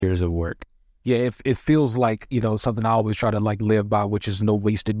years of work. Yeah, it feels like, something I always try to like live by, which is no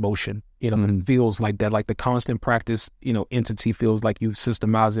wasted motion. It feels like that, like the constant practice, entity feels like you've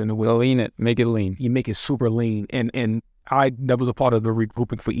systemized it in a way. Lean it, make it lean. You make it super lean. And that was a part of the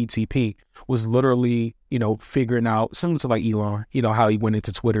regrouping for ETP, was literally, figuring out, similar to like Elon, how he went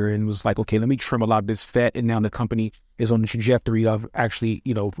into Twitter and was like, okay, let me trim a lot of this fat. And now the company is on the trajectory of actually,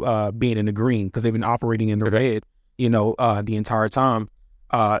 being in the green, because they've been operating in the red, the entire time.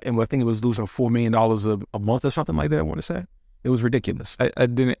 And I think it was losing $4 million a month or something like that, I want to say. It was ridiculous.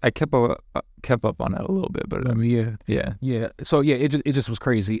 I kept up on it a little bit, but yeah. So yeah, it just was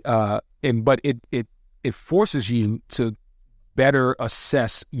crazy. But it forces you to better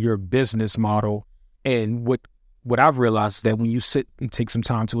assess your business model. And what I've realized is that when you sit and take some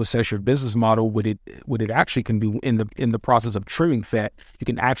time to assess your business model, what it actually can do in the process of trimming fat, you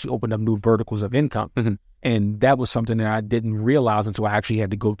can actually open up new verticals of income. Mm-hmm. And that was something that I didn't realize until I actually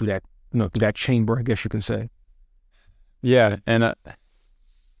had to go through that, through that chamber, I guess you can say. Yeah, and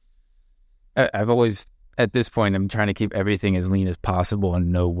I've always, at this point, I'm trying to keep everything as lean as possible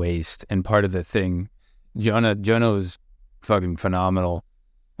and no waste. And part of the thing, Jonah is fucking phenomenal.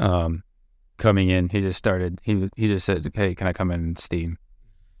 Coming in, he just started. He just said, "Hey, can I come in and steam?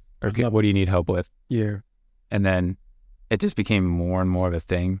 Or what do you need help with?" Yeah, and then it just became more and more of a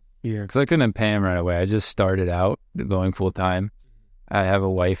thing. Yeah, because I couldn't pay him right away. I just started out going full time. I have a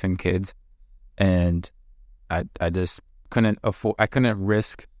wife and kids, and I just couldn't afford. I couldn't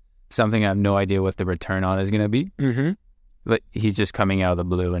risk something I have no idea what the return on is going to be. Mm-hmm. Like, he's just coming out of the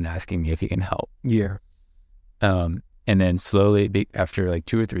blue and asking me if he can help. Yeah. And then slowly, after like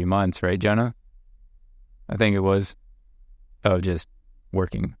 2 or 3 months, right, Jonah? I think it was, of just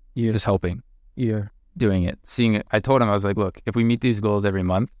working, just helping, doing it, seeing it. I told him, I was like, look, if we meet these goals every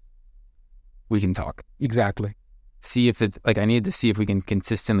month, we can talk. Exactly. See if it's like, I need to see if we can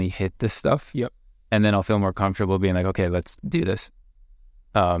consistently hit this stuff. Yep. And then I'll feel more comfortable being like, okay, let's do this.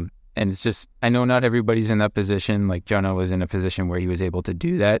 And it's just, I know not everybody's in that position. Like, Jonah was in a position where he was able to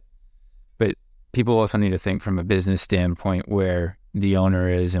do that. But people also need to think from a business standpoint where the owner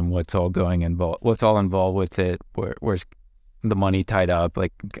is and what's all involved with it, where's the money tied up.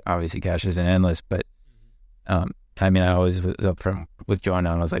 Like, obviously cash isn't endless, but I mean, I always was up front with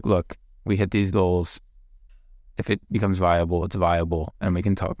Jonah and I was like, look, we hit these goals. If it becomes viable, it's viable, and we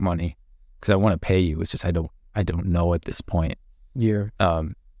can talk money, because I want to pay you. It's just I don't know at this point. Yeah.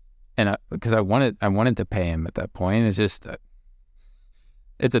 And because I wanted to pay him at that point. It's just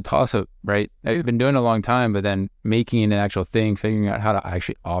it's a toss up, right? I've been doing it a long time, but then making it an actual thing, figuring out how to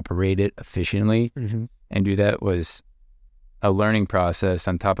actually operate it efficiently and do that was a learning process,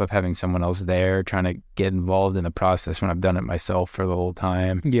 on top of having someone else there trying to get involved in the process when I've done it myself for the whole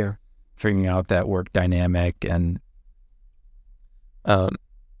time. Yeah. Figuring out that work dynamic. And I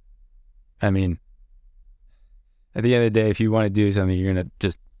mean, at the end of the day, if you want to do something, you're gonna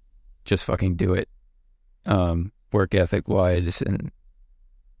just fucking do it, work ethic wise. And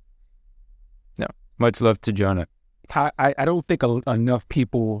no, much love to Jonah. I don't think enough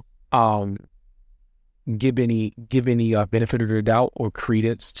people give any benefit of the doubt or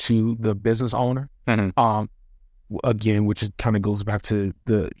credence to the business owner. Again, which kind of goes back to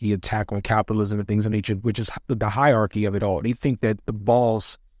the attack on capitalism and things of nature, which is the hierarchy of it all. They think that the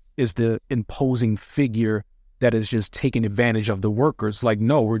boss is the imposing figure that is just taking advantage of the workers. Like,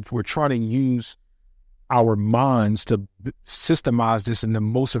 no, we're trying to use our minds to systemize this in the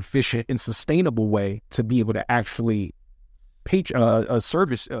most efficient and sustainable way to be able to actually pay a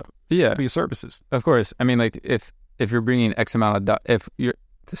service for your services. Of course. I mean, like, if you're bringing X amount of the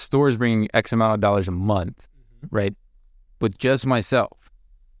store is bringing X amount of dollars a month, right, with just myself,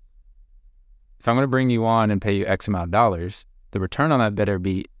 if I'm going to bring you on and pay you X amount of dollars, the return on that better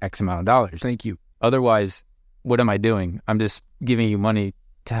be X amount of dollars. Thank you. Otherwise, what am I doing? I'm just giving you money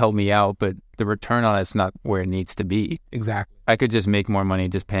to help me out, but the return on it's not where it needs to be. Exactly. I could just make more money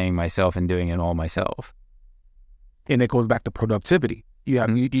just paying myself and doing it all myself. And it goes back to productivity. You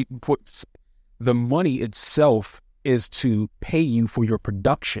have the money itself is to pay you for your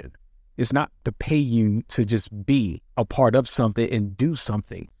production. It's not to pay you to just be a part of something and do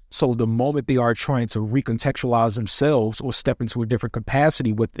something. So the moment they are trying to recontextualize themselves or step into a different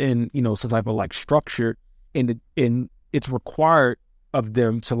capacity within, some type of like structure, and it's required of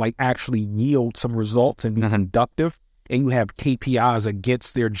them to like actually yield some results and be productive, and you have KPIs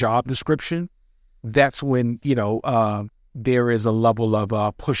against their job description, that's when, there is a level of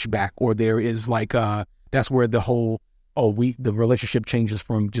pushback, or there is like, that's where the whole, the relationship changes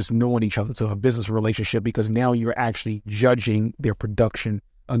from just knowing each other to a business relationship, because now you're actually judging their production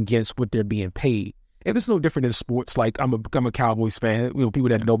against what they're being paid. And it's no different in sports. Like I'm a Cowboys fan. People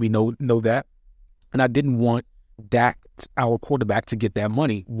that know me know that. And I didn't want Dak, our quarterback, to get that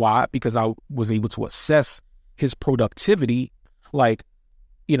money. Why? Because I was able to assess his productivity. Like,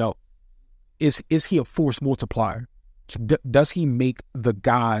 is he a force multiplier? Does he make the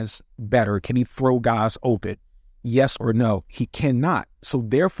guys better? Can he throw guys open? Yes or no? He cannot. So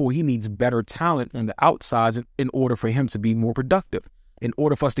therefore, he needs better talent on the outsides in order for him to be more productive. In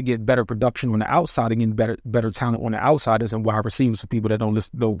order for us to get better production on the outside and get better talent on the outsiders and wide receivers, for people that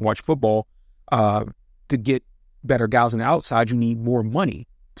don't watch football, to get better guys on the outside, you need more money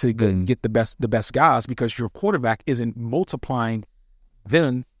to get the best guys, because your quarterback isn't multiplying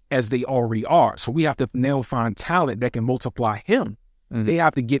them as they already are. So we have to now find talent that can multiply him. They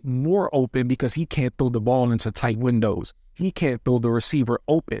have to get more open because he can't throw the ball into tight windows. He can't throw the receiver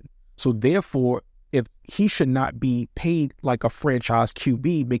open. So therefore, if he should not be paid like a franchise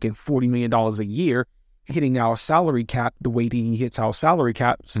QB making $40 million a year, hitting our salary cap the way that he hits our salary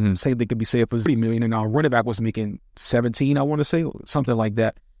cap, say they could be said for $30 million, and our running back was making 17, I want to say, something like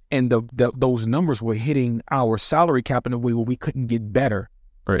that. And those numbers were hitting our salary cap in a way where we couldn't get better.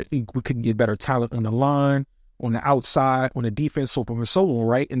 Right. We couldn't get better talent on the line, on the outside, on the defense, so forth and so on,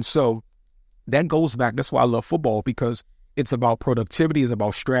 right? And so that goes back. That's why I love football, because it's about productivity, it's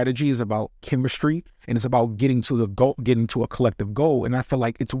about strategy, it's about chemistry, and it's about getting to the goal, getting to a collective goal. And I feel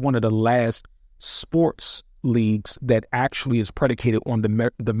like it's one of the last sports leagues that actually is predicated on the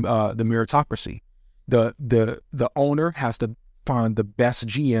meritocracy. The owner has to find the best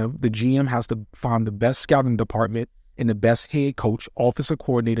GM. The GM has to find the best scouting department and the best head coach, offensive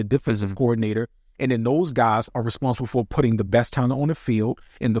coordinator, defensive coordinator. And then those guys are responsible for putting the best talent on the field,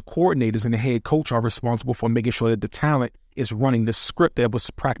 and the coordinators and the head coach are responsible for making sure that the talent is running the script that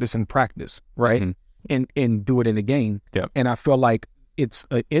was practice in practice, right? And do it in the game. Yep. And I feel like it's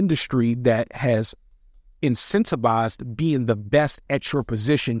an industry that has incentivized being the best at your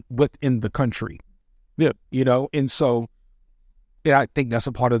position within the country. Yeah. And so I think that's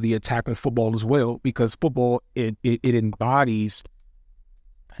a part of the attack in football as well, because football, it embodies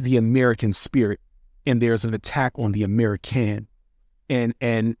the American spirit, and there's an attack on the American, and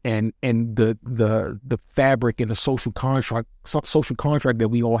the fabric and the social contract that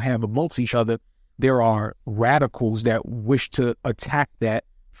we all have amongst each other. There are radicals that wish to attack that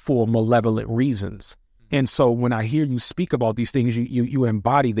for malevolent reasons. And so when I hear you speak about these things, you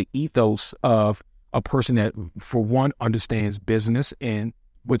embody the ethos of a person that, for one, understands business and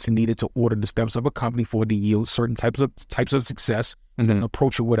what's needed to order the steps of a company for it to yield certain types of success, and then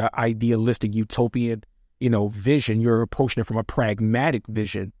approach it with an idealistic utopian, vision. You're approaching it from a pragmatic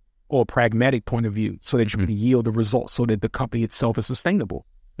vision or a pragmatic point of view, so that you can yield the results, so that the company itself is sustainable.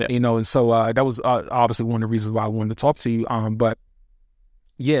 Yeah. And so that was obviously one of the reasons why I wanted to talk to you. But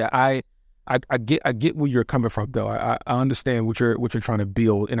yeah, I get where you're coming from, though. I understand what you're trying to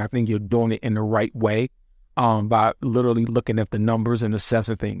build, and I think you're doing it in the right way, by literally looking at the numbers and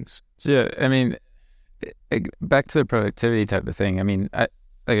assessing things. Yeah, I mean, back to the productivity type of thing. I mean, like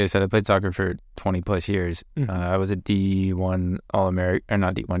I said, I played soccer for 20 plus years. I was a D1 All-American, or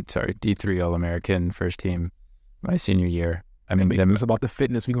not D1, sorry, D3 All-American first team my senior year. I mean, it's about the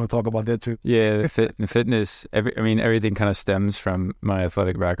fitness. We're going to talk about that too. Yeah, the fitness. Everything kind of stems from my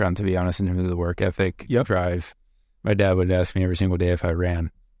athletic background, to be honest, in terms of the work ethic, drive. My dad would ask me every single day if I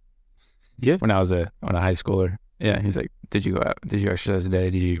ran. Yeah. When I was a high schooler. Yeah, he's like, "Did you go out? Did you exercise today?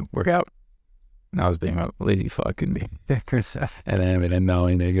 Did you work out?" And I was being a lazy fuck, and then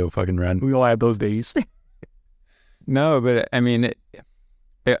knowing they go fucking run. We all have those days. No, but I mean,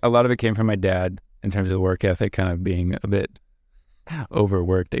 a lot of it came from my dad in terms of the work ethic, kind of being a bit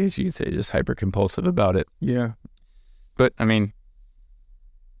overworked, I guess you could say, just hyper compulsive about it. Yeah. But I mean,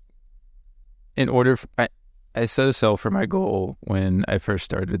 I set a sail for my goal when I first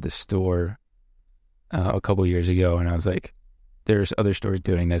started the store a couple years ago, and I was like, "There's other stores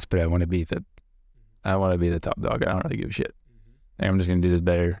doing this, but I want to be the top dog. I don't really give a shit. I'm just gonna do this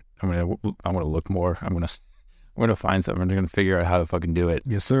better. I'm gonna look more. I'm gonna find something. I'm just gonna figure out how to fucking do it."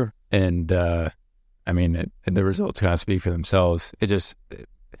 Yes, sir. And I mean, the results kind of speak for themselves.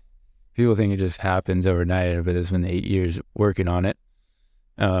 People think it just happens overnight, but it's been 8 years working on it.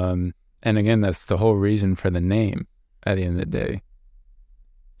 And again, that's the whole reason for the name at the end of the day,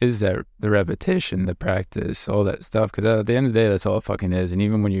 is that the repetition, the practice, all that stuff. Because at the end of the day, that's all it fucking is. And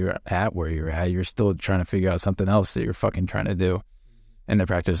even when you're at where you're at, you're still trying to figure out something else that you're fucking trying to do. And the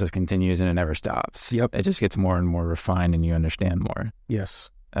practice just continues and it never stops. Yep. It just gets more and more refined and you understand more.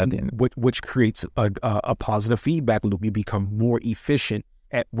 Yes. At the end. Which creates a positive feedback loop. You become more efficient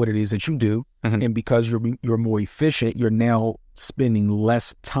at what it is that you do. And because you're more efficient, you're now spending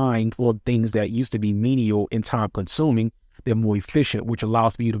less time on things that used to be menial and time consuming. They're more efficient, which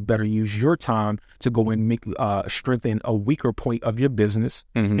allows for you to better use your time to go and make strengthen a weaker point of your business,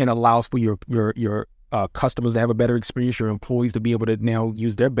 and allows for your customers to have a better experience, your employees to be able to now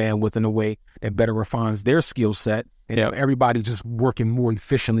use their bandwidth in a way that better refines their skill set, and everybody's just working more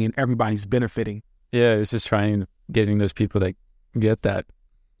efficiently and everybody's benefiting. Yeah, it's just getting those people that get that.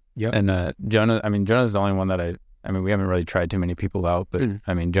 Yeah. And Jonah's the only one that we haven't really tried too many people out, but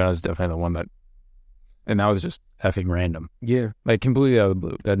Jonah's definitely the one that, and that was just effing random. Yeah. Like completely out of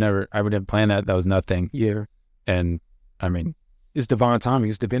the blue. I would have planned that. That was nothing. Yeah. And it's divine timing.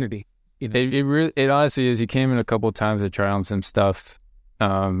 It's divinity. It honestly is. He came in a couple of times to try on some stuff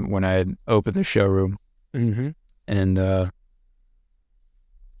when I had opened the showroom, and that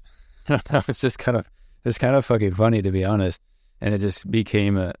was just kind of fucking funny, to be honest. And it just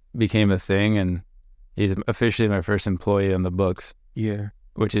became a thing, and he's officially my first employee on the books. Yeah,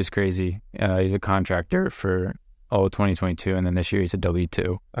 which is crazy. He's a contractor for all of 2022, and then this year he's a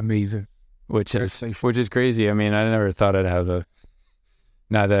W-2. Amazing. Which is crazy. I never thought I'd have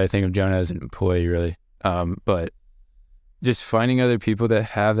not that I think of Jonah as an employee, really. But just finding other people that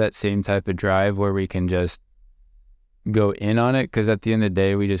have that same type of drive where we can just go in on it, because at the end of the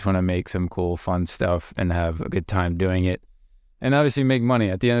day, we just want to make some cool, fun stuff and have a good time doing it. And obviously make money.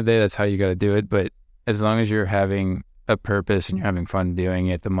 At the end of the day, that's how you got to do it. But as long as you're having a purpose and you're having fun doing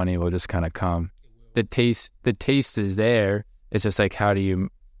it, the money will just kind of come. The taste is there. It's just like, how do you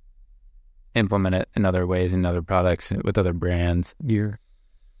implement it in other ways, in other products, with other brands,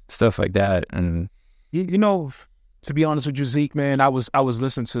 stuff like that. And to be honest with you, Zeke, man, I was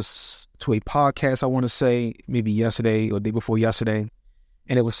listening to a podcast, I want to say maybe yesterday or the day before yesterday,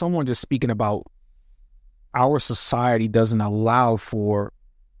 and it was someone just speaking about our society doesn't allow for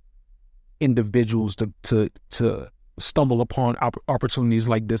individuals to stumble upon opportunities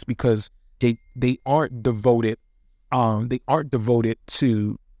like this because they aren't devoted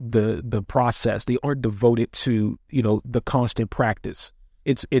to the process. They aren't devoted to the constant practice.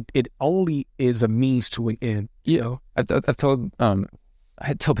 It only is a means to an end. I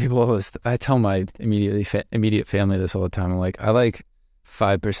tell people all this. I tell my immediate family this all the time. I'm like, I like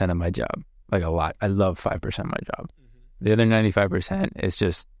 5% of my job, like a lot. I love 5% of my job. The other 95% is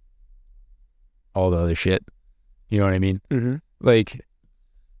just all the other shit. You know what I mean? Like,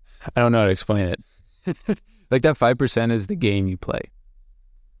 I don't know how to explain it. Like that 5% is the game you play.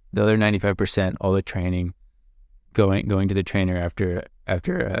 The other 95%, all the training, going to the trainer after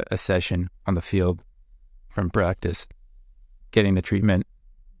a session on the field from practice, getting the treatment,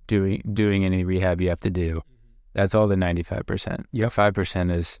 doing any rehab you have to do. That's all the 95%.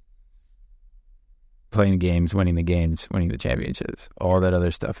 5% is playing games, winning the championships. All that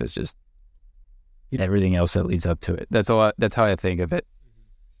other stuff is just everything else that leads up to it. That's how I think of it.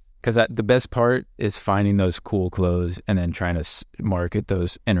 Because the best part is finding those cool clothes and then trying to market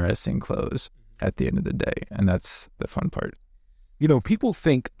those interesting clothes at the end of the day. And that's the fun part. People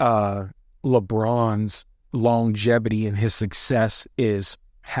think LeBron's longevity and his success is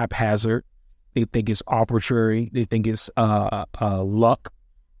haphazard. They think it's arbitrary. They think it's luck.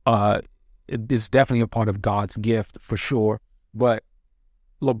 It's definitely a part of God's gift for sure. But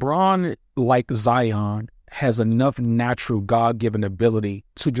LeBron, like Zion, has enough natural God-given ability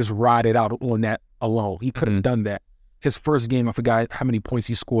to just ride it out on that alone. He could have done that. His first game, I forgot how many points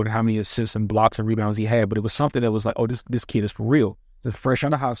he scored and how many assists and blocks and rebounds he had, but it was something that was like, oh, this kid is for real. He's fresh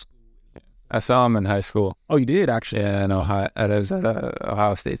out of high school. I saw him in high school. Oh, you did, actually? Yeah, in Ohio. I was at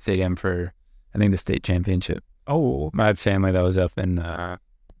Ohio State Stadium for, I think, the state championship. Oh. I had family that was up in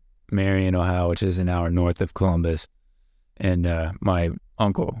Marion, Ohio, which is an hour north of Columbus. And my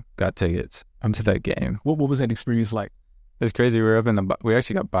uncle got tickets to that game. What was that experience like? It was crazy. We were up we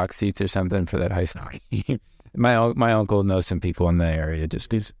actually got box seats or something for that high school game. My uncle knows some people in the area,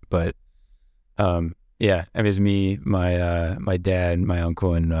 but yeah, it was me, my dad, my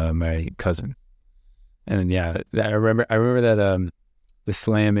uncle, and my cousin. And yeah, I remember that the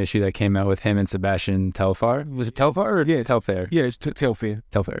slam issue that came out with him and Sebastian Telfair. Was it Telfair or Telfair? Yeah, it's Telfair.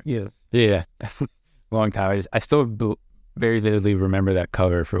 Telfair. Yeah. Long time. I still very vividly remember that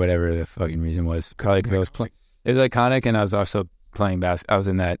cover for whatever the fucking reason was. Probably because it was iconic, and I was also playing basketball. I was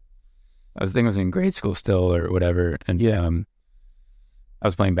in that. I think I was in grade school still or whatever, and I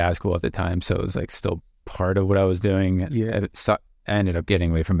was playing basketball at the time, so it was like still part of what I was doing. Yeah, I ended up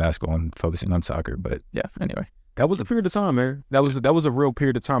getting away from basketball and focusing on soccer, but yeah. Anyway, that was a period of time, man. That was a real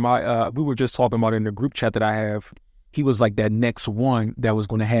period of time. We were just talking about it in the group chat that I have. He was like that next one that was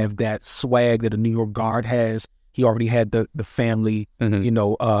going to have that swag that a New York guard has. He already had the family,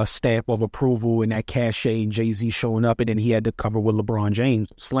 stamp of approval and that cachet, and Jay-Z showing up, and then he had to cover with LeBron James,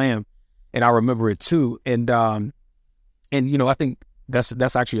 Slam, and I remember it too. And I think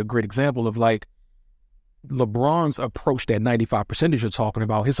that's actually a great example of like LeBron's approach, that 95% you're talking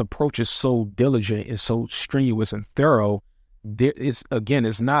about. His approach is so diligent and so strenuous and thorough.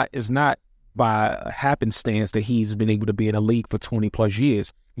 It's not by happenstance that he's been able to be in a league for 20 plus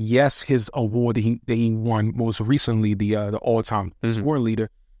years. Yes, his award that he won most recently, the all-time scoring leader.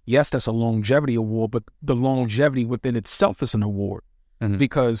 Yes, that's a longevity award, but the longevity within itself is an award,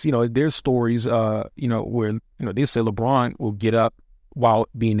 because there's stories where they say LeBron will get up while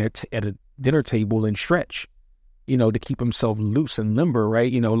being at a dinner table and stretch, to keep himself loose and limber,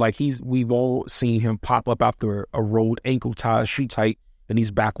 right? Like we've all seen him pop up after a rolled ankle tie, shoe tight, and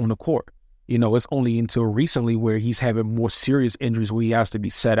he's back on the court. It's only until recently where he's having more serious injuries where he has to be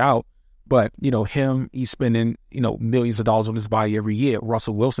set out. But, he's spending, millions of dollars on his body every year.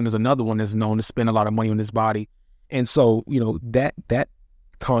 Russell Wilson is another one that's known to spend a lot of money on his body. And so, that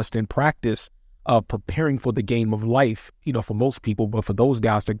constant practice of preparing for the game of life, for most people, but for those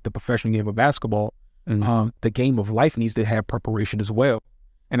guys, the professional game of basketball, the game of life needs to have preparation as well.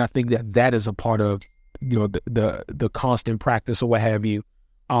 And I think that is a part of, the constant practice or what have you,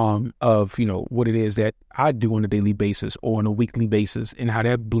 of what it is that I do on a daily basis or on a weekly basis, and how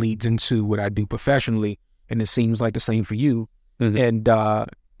that bleeds into what I do professionally. And it seems like the same for you. And I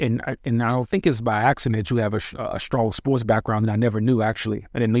don't think it's by accident you have a strong sports background that I never knew. Actually,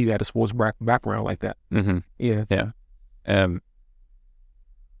 I didn't know you had a sports background like that. Yeah. I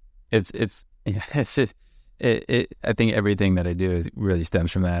think everything that I do really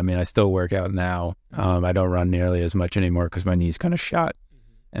stems from that. I mean, I still work out now. I don't run nearly as much anymore because my knee's kind of shot.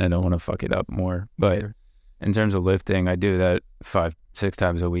 And I don't want to fuck it up more. But in terms of lifting, I do that 5-6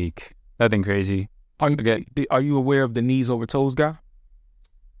 times a week. Nothing crazy. Are you aware of the knees over toes guy?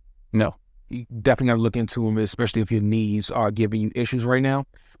 No. You definitely got to look into them, especially if your knees are giving you issues right now.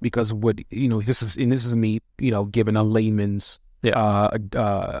 Because this is me, giving a layman's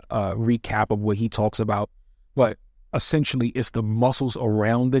recap of what he talks about. But essentially, it's the muscles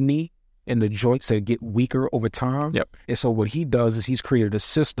around the knee and the joints that get weaker over time. Yep. And so what he does is he's created a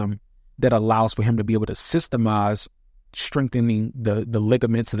system that allows for him to be able to systemize strengthening the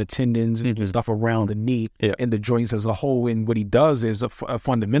ligaments and the tendons and stuff around the knee and the joints as a whole. And what he does is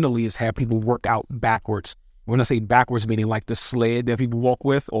fundamentally is have people work out backwards. When I say backwards, meaning like the sled that people walk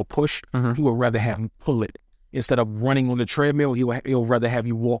with or push, he would rather have them pull it. Instead of running on the treadmill, he'll rather have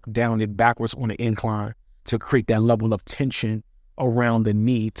you walk down it backwards on the incline to create that level of tension around the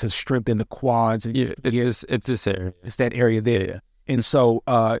knee to strengthen the quads. And it's this area. It's that area there. Yeah. And so,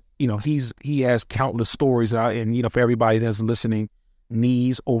 he has countless stories out, and, for everybody that's listening,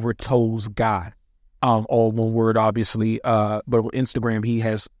 knees over toes guy, all one word, obviously. But on Instagram, he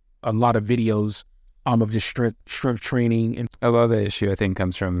has a lot of videos, of just strength training. And a lot of the issue I think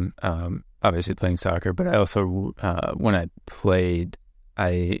comes from, obviously playing soccer, but I also, when I played,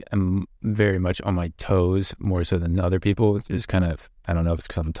 I am very much on my toes more so than other people. Just kind of, I don't know if it's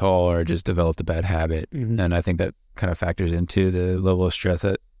because I'm tall or just developed a bad habit. And I think that kind of factors into the level of stress.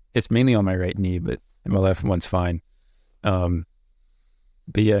 That it's mainly on my right knee, but my left one's fine. But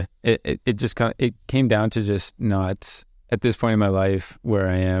yeah, it just it came down to just not, at this point in my life where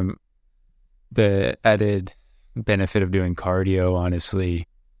I am, the added benefit of doing cardio, honestly,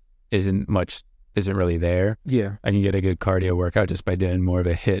 isn't really there. Yeah. I can get a good cardio workout just by doing more of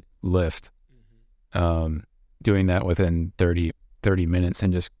a hit lift. Doing that within 30 minutes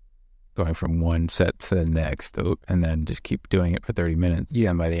and just going from one set to the next, and then just keep doing it for 30 minutes.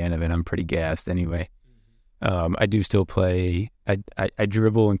 Yeah. And by the end of it, I'm pretty gassed anyway. I do still play. I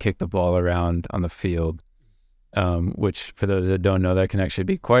dribble and kick the ball around on the field, which for those that don't know, that can actually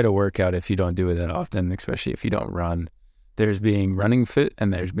be quite a workout if you don't do it that often, especially if you don't run. There's being running fit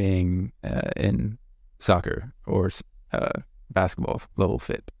and there's being in soccer or basketball level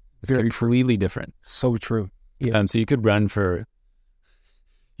fit. It's completely different. So true. Yeah. So you could run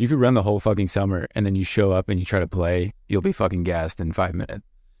the whole fucking summer, and then you show up and you try to play, you'll be fucking gassed in 5 minutes.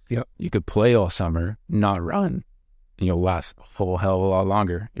 Yep. You could play all summer, not run, and you'll last a whole hell of a lot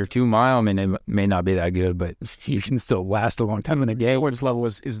longer. Your 2 mile, I mean, it may not be that good, but you can still last a long time in a game. Awareness level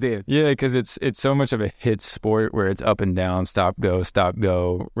is there. Yeah, because it's so much of a hit sport where it's up and down, stop, go,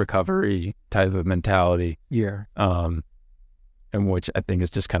 recovery type of mentality. Yeah. And which I think is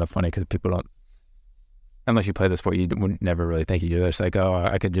just kind of funny because people don't, unless you play the sport, you would never really think you do this. Like, oh,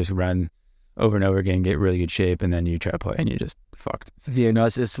 I could just run over and over again, get really good shape, and then you try to play and you're just fucked. Yeah, no,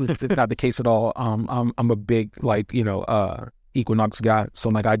 it's not the case at all. I'm a big, Equinox guy. So,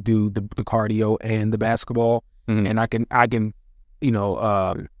 I do the cardio and the basketball. and I can I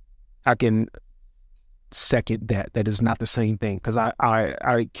can second that is not the same thing, because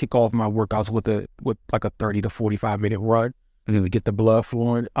I kick off my workouts with like a 30 to 45 minute run to get the blood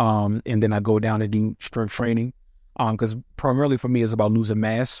flowing, and then I go down and do strength training, because primarily for me it's about losing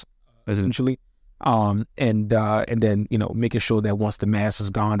mass essentially, and then making sure that once the mass is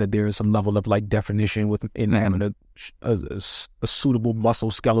gone, that there is some level of like definition in having a suitable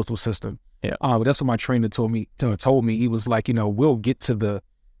muscle skeletal system. But that's what my trainer told me. He was like, we'll get to the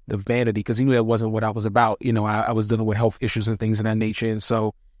vanity, because he knew that wasn't what I was about. I was dealing with health issues and things of that nature, and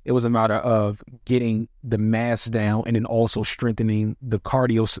so it was a matter of getting the mass down and then also strengthening the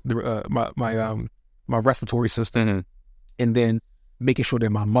cardio, my respiratory system, and then making sure that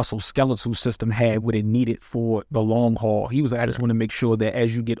my muscle skeletal system had what it needed for the long haul. He was like, I just want to make sure that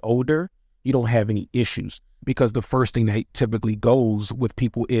as you get older, you don't have any issues, because the first thing that typically goes with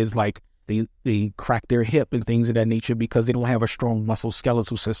people is like they crack their hip and things of that nature, because they don't have a strong muscle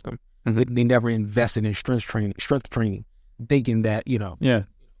skeletal system. They never invested in strength training, thinking that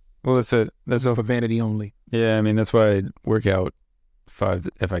Well, that's for vanity only. Yeah, I mean, that's why I work out 5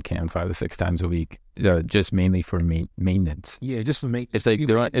 to 6 times a week, just mainly for maintenance. Yeah, just for maintenance.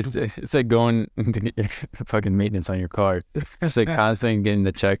 It's like going to get your fucking maintenance on your car. It's like constantly getting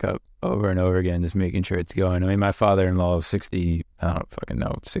the checkup over and over again, just making sure it's going. I mean, my father-in-law is 60, I don't fucking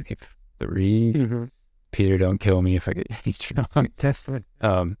know, 63. Peter, don't kill me if I get age wrong.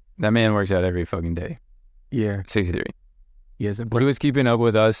 That man works out every fucking day. Yeah. 63. Yes. But he was keeping up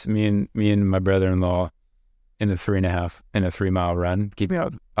with us, me and my brother-in-law, in the 3 mile run, keeping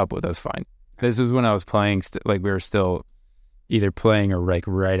up with us fine. This was when I was playing, we were still either playing or like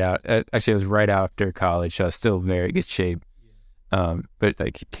right out. Actually, it was right after college, so I was still very good shape. But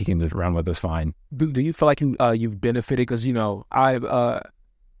like he can just run with us fine. Do you feel like you've benefited? Because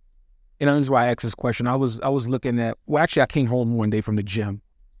and that's why I asked this question. I was looking at, well, actually I came home one day from the gym,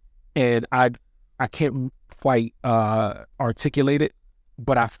 and I can't quite articulate it,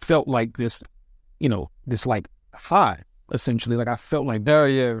 but I felt like this like high, essentially. Like I felt like, oh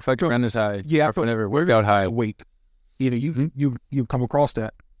yeah, like tremendous high. Yeah, I felt whenever workout high. Weight. You've come across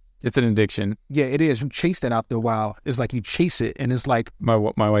that. It's an addiction. Yeah, it is. You chase that after a while. It's like you chase it, and it's like my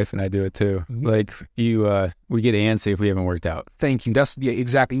wife and I do it too. Like we get antsy if we haven't worked out. Thank you. That's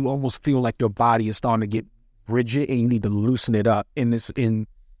exactly. You almost feel like your body is starting to get rigid, and you need to loosen it up.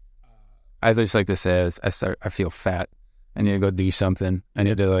 I just like to say, I feel fat. I need to go do something. I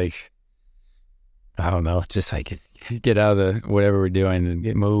need to I don't know, just like get out of the whatever we're doing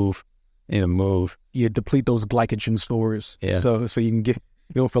and move. I need to move. Yeah, deplete those glycogen stores. Yeah. So you can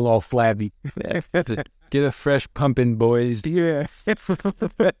you don't feel all flabby. Get a fresh pumping, boys. Yeah.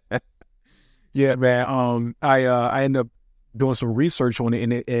 Yeah, man. I ended up doing some research on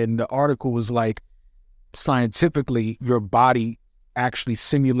it, and the article was like, scientifically, your body actually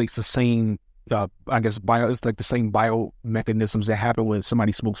simulates the same, it's like the same biomechanisms that happen when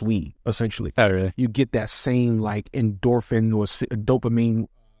somebody smokes weed, essentially. Oh, really? You get that same like endorphin or dopamine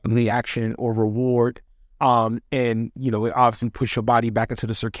reaction or reward. And it obviously puts your body back into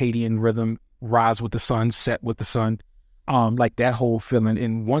the circadian rhythm, rise with the sun, set with the sun, like that whole feeling.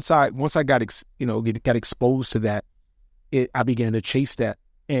 And once I got exposed to that, I began to chase that,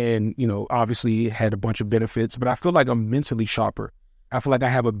 and obviously it had a bunch of benefits. But I feel like I'm mentally sharper. I feel like I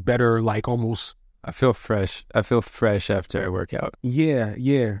have a better, like, almost. I feel fresh. I feel fresh after I work out. Yeah.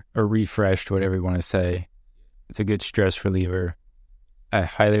 Or refreshed, whatever you want to say. It's a good stress reliever. I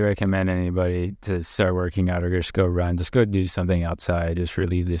highly recommend anybody to start working out or just go run. Just go do something outside. Just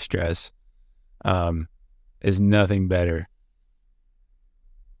relieve the stress. There's nothing better.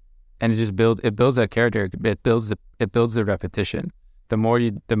 And it builds that character. It builds the repetition. The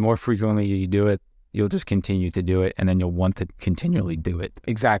more frequently you do it, you'll just continue to do it, and then you'll want to continually do it.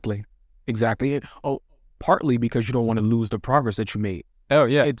 Exactly. Partly because you don't want to lose the progress that you made. Oh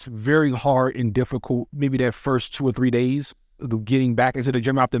yeah. It's very hard and difficult, maybe that first 2 or 3 days, getting back into the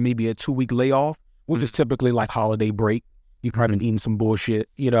gym after maybe a 2-week layoff, which is typically like holiday break. You probably been eating some bullshit,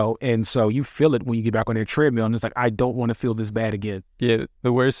 and so you feel it when you get back on that treadmill, and it's like, I don't want to feel this bad again. Yeah,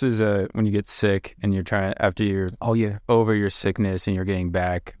 the worst is when you get sick and you're trying, after you're over your sickness and you're getting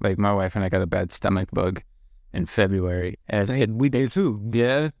back. Like my wife and I got a bad stomach bug in February. And we did too.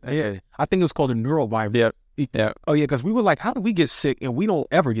 Yeah. I think it was called a neurovirus. Yeah. Oh yeah, because we were like, how do we get sick? And we don't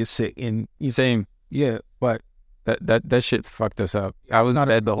ever get sick. And same. Yeah, but that shit fucked us up. I was in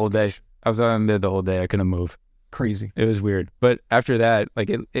bed the whole day. I was out in bed the whole day. I couldn't move. Crazy. It was weird. But after that, like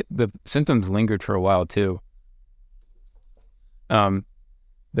the symptoms lingered for a while too.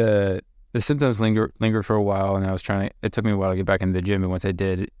 The symptoms lingered for a while, and it took me a while to get back into the gym. And once I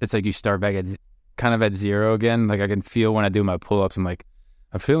did, it's like you start back at kind of at zero again. Like I can feel when I do my pull-ups, I'm like,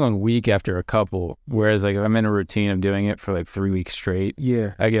 I'm feeling weak after a couple. Whereas like if I'm in a routine of doing it for like 3 weeks straight,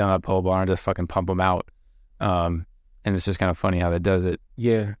 I get on that pole bar and just fucking pump them out. And it's just kind of funny how that does it.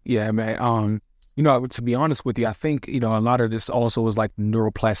 Yeah, man. You know, to be honest with you, I think, you know, a lot of this also is like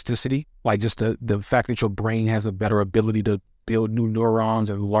neuroplasticity, like just the fact that your brain has a better ability to build new neurons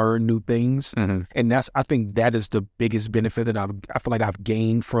and learn new things. And I think that is the biggest benefit that I feel like I've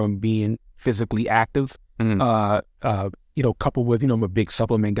gained from being physically active. You know, coupled with, you know, I'm a big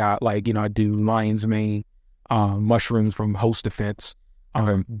supplement guy. Like, you know, I do lion's mane, mushrooms from Host Defense.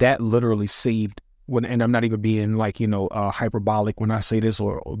 That literally saved and I'm not even being like, you know, hyperbolic when I say this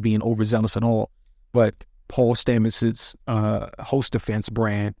or being overzealous at all, but Paul Stamets' Host Defense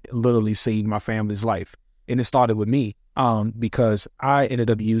brand literally saved my family's life. And it started with me because I ended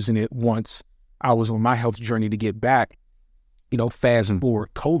up using it once I was on my health journey to get back. You know, fast forward,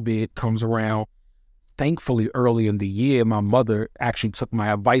 COVID comes around. Thankfully, early in the year, my mother actually took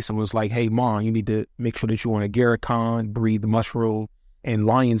my advice and was like, hey, Mom, you need to make sure that you're on a Garicon, breathe the mushroom, and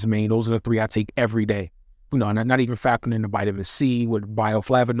lion's mane. Those are the 3 I take every day. You know, not even factoring in the vitamin C with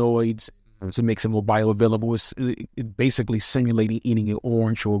bioflavonoids to make it more bioavailable. It's basically simulating eating an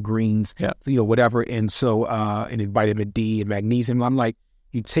orange or greens, you know, whatever. And so, and then vitamin D and magnesium. I'm like,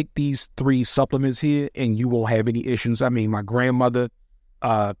 you take these 3 supplements here and you won't have any issues. I mean, my grandmother,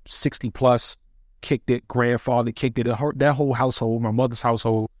 60 plus, kicked it. Grandfather kicked it. That whole household, my mother's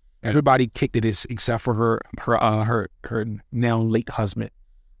household, everybody kicked it except for her now late husband.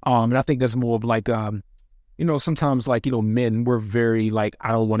 And I think that's more of like, you know, sometimes like, you know, men, we're very like, I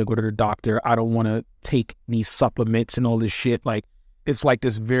don't want to go to the doctor. I don't want to take these supplements and all this shit. Like, it's like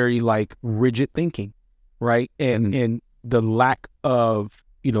this very like rigid thinking, right? And the lack of,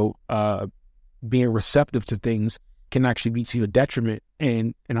 you know, being receptive to things can actually be to your detriment.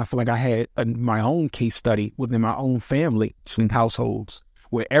 And I feel like I had my own case study within my own family, some households,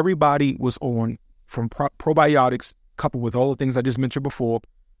 where everybody was on from probiotics coupled with all the things I just mentioned before,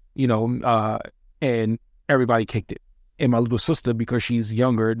 you know, and everybody kicked it. And my little sister, because she's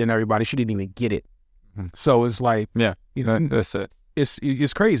younger than everybody, she didn't even get it. So it's like, you know, that's it.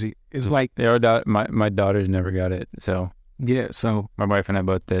 It's crazy. It's like, my daughters never got it. So so my wife and I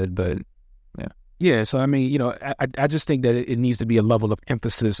both did, but so I mean, you know, I just think that it needs to be a level of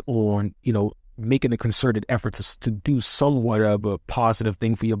emphasis on, you know, making a concerted effort to do somewhat of a positive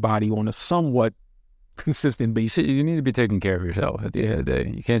thing for your body on a somewhat consistent basis. You need to be taking care of yourself at the end of the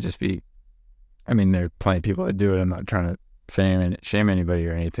day. You can't just be, I mean, there are plenty of people that do it. I'm not trying to shame anybody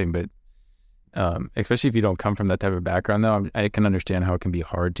or anything, but especially if you don't come from that type of background, though, I can understand how it can be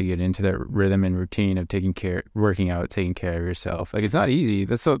hard to get into that rhythm and routine of working out, taking care of yourself. Like, it's not easy.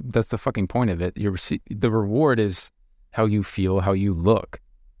 That's the fucking point of it. The reward is how you feel, how you look.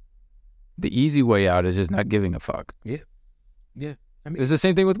 The easy way out is just not giving a fuck. Yeah. I mean, it's the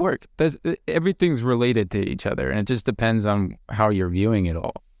same thing with work. Everything's related to each other, and it just depends on how you're viewing it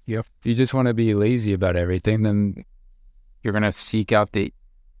all. Yep. If you just want to be lazy about everything, then you're gonna seek out the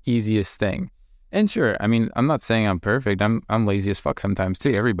easiest thing. And sure, I mean, I'm not saying I'm perfect. I'm lazy as fuck sometimes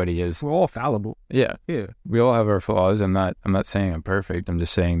too. Everybody is. We're all fallible. Yeah. We all have our flaws. I'm not saying I'm perfect. I'm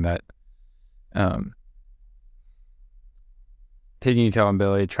just saying that taking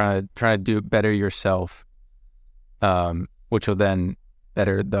accountability, trying to do better yourself, which will then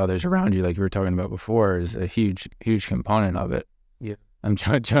better the others around you, like you were talking about before, is a huge component of it. Yeah.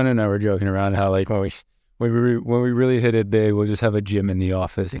 John and I were joking around how like when we really hit it big, we'll just have a gym in the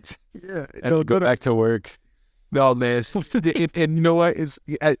office. Yeah. And go back to work. No, man. And you know what? It's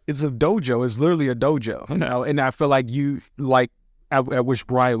a dojo. It's literally a dojo. You know? And I feel like I wish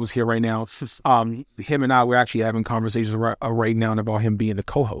Brian was here right now. Him and I were actually having conversations right now about him being the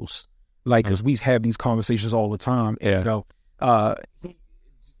co-host. Like, because we have these conversations all the time. And, you know,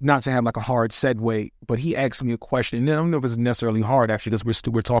 not to have like a hard segue, but he asked me a question. And I don't know if it's necessarily hard, actually, because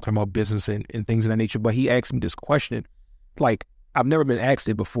we're talking about business and things of that nature. But he asked me this question. Like, I've never been asked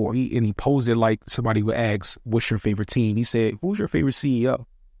it before. He posed it like somebody would ask, what's your favorite team? He said, who's your favorite CEO?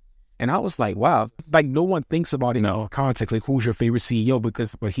 And I was like, wow, like no one thinks about it in all context, like who's your favorite CEO?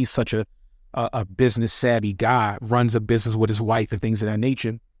 But he's such a business savvy guy, runs a business with his wife and things of that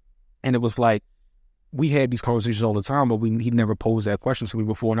nature. And it was like, we had these conversations all the time, but he never posed that question to me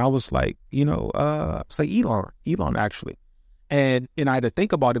before. And I was like, you know, it's like Elon actually. And I had to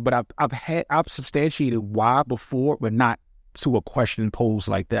think about it, but I've substantiated why before, but not to a question posed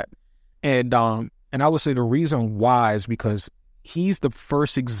like that. And I would say the reason why is because he's the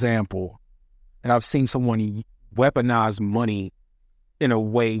first example that I've seen someone weaponize money in a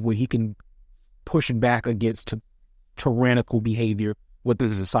way where he can push back against tyrannical behavior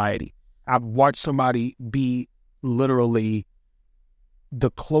within society. I've watched somebody be literally the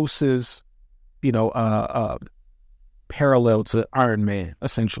closest, parallel to Iron Man,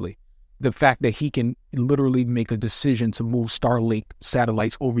 essentially. The fact that he can literally make a decision to move Starlink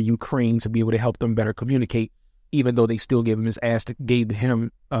satellites over Ukraine to be able to help them better communicate, even though they still gave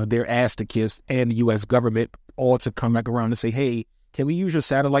him their ass to kiss, and the U.S. government all to come back around and say, hey, can we use your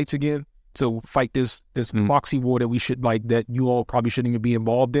satellites again to fight this proxy war that you all probably shouldn't even be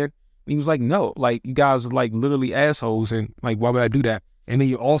involved in? And he was like, no, like, you guys are like literally assholes, and like, why would I do that? And then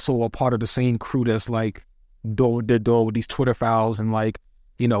you're also a part of the same crew that's like they're doing with these Twitter files and like,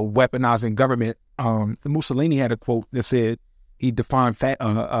 weaponizing government. Mussolini had a quote that said he defined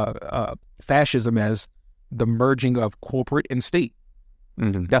fascism as the merging of corporate and state.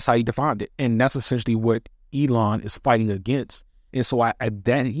 Mm-hmm. That's how he defined it. And that's essentially what Elon is fighting against. And so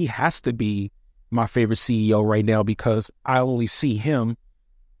he has to be my favorite CEO right now, because I only see him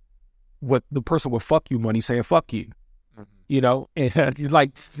with the person with fuck you money saying fuck you. Mm-hmm. And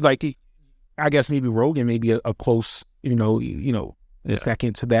like I guess maybe Rogan may be a close,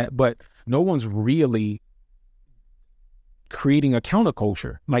 second to that, but no one's really creating a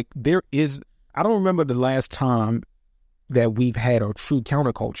counterculture. Like I don't remember the last time that we've had a true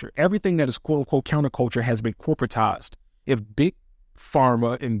counterculture. Everything that is quote unquote counterculture has been corporatized. If big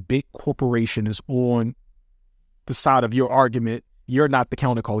pharma and big corporation is on the side of your argument, you're not the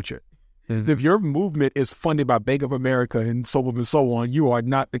counterculture. Mm-hmm. If your movement is funded by Bank of America and so on and so on, you are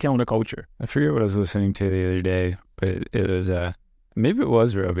not the counterculture. I forget what I was listening to the other day, but it was maybe it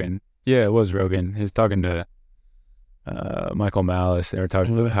was Rogan. Yeah, it was Rogan. He was talking to Michael Malice. They were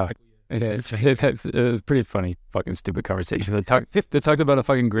talking about how it was pretty funny, fucking stupid conversation. They talked about a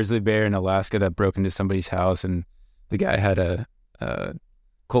fucking grizzly bear in Alaska that broke into somebody's house, and the guy had a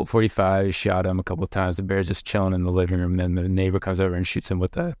Colt 45, shot him a couple of times. The bear's just chilling in the living room, and then the neighbor comes over and shoots him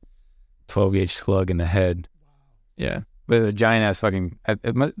with a 12-gauge slug in the head. Yeah, but a giant ass fucking.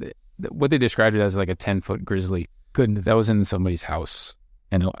 What they described it as, like a 10-foot grizzly. Goodness, that was in somebody's house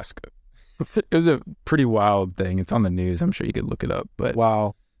in Alaska. It was a pretty wild thing. It's on the news. I'm sure you could look it up. But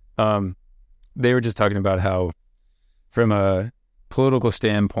wow. They were just talking about how, from a political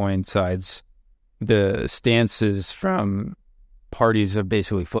standpoint, the stances from parties have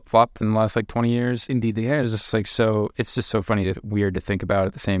basically flip-flopped in the last 20 years. Indeed, they have. It's just so funny weird to think about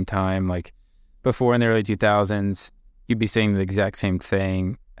at the same time. Like, before in the early 2000s, you'd be saying the exact same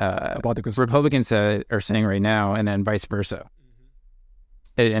thing about the Republicans are saying right now, and then vice versa.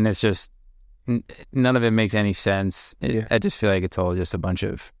 Mm-hmm. And it's just, none of it makes any sense. I just feel like it's all just a bunch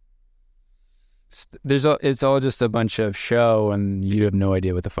of, it's all just a bunch of show, and you have no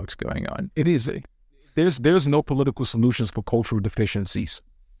idea what the fuck's going on. It is. There's no political solutions for cultural deficiencies,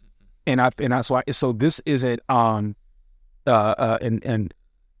 so this isn't on and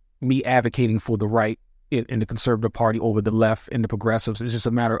me advocating for the right in the conservative party over the left and the progressives. It's just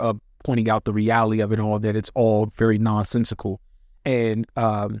a matter of pointing out the reality of it all, that it's all very nonsensical, and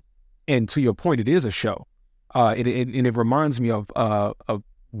to your point, it is a show. It reminds me of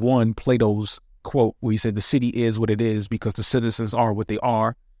Plato's quote where he said the city is what it is because the citizens are what they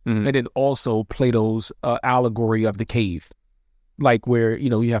are. Mm-hmm. And then also Plato's allegory of the cave, like where,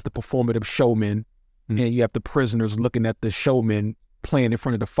 you have the performative showman, mm-hmm. and you have the prisoners looking at the showman playing in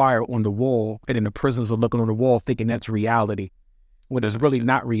front of the fire on the wall, and then the prisoners are looking on the wall thinking that's reality, when it's really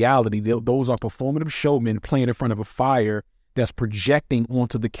not reality. Those are performative showmen playing in front of a fire that's projecting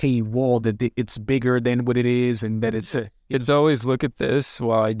onto the cave wall that it's bigger than what it is, and that it's always look at this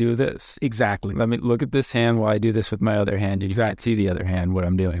while I do this. Exactly. Let me look at this hand while I do this with my other hand. You can't see the other hand, what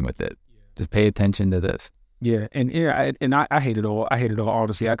I'm doing with it. Yeah. Just pay attention to this. Yeah, I hate it all. I hate it all,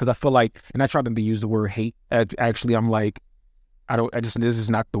 honestly, because I feel like, and I try not to use the word hate. Actually, I'm like, this is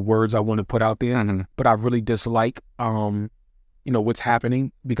not the words I want to put out there, mm-hmm. but I really dislike, what's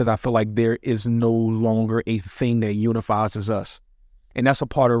happening, because I feel like there is no longer a thing that unifies as us. And that's a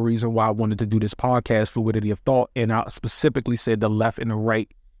part of the reason why I wanted to do this podcast, Fluidity of Thought. And I specifically said the left and the right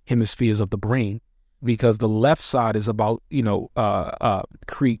hemispheres of the brain, because the left side is about,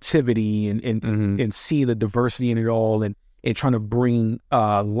 creativity and mm-hmm. and see the diversity in it all, and trying to bring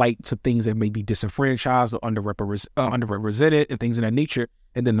light to things that may be disenfranchised or underrepresented and things of that nature.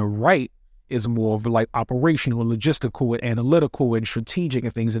 And then the right is more of like operational, logistical, and analytical, and strategic,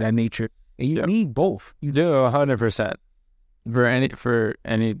 and things of that nature. And you need both. You do 100%. For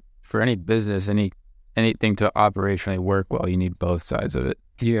any business, anything to operationally work well, you need both sides of it.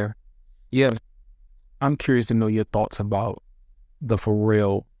 Yeah. I'm curious to know your thoughts about the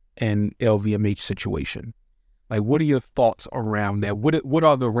Pharrell and LVMH situation. Like, what are your thoughts around that? What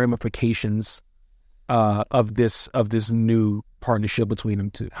are the ramifications of this new partnership between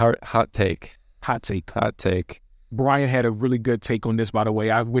them two. Hot take. Hot take. Hot take. Brian had a really good take on this, by the way.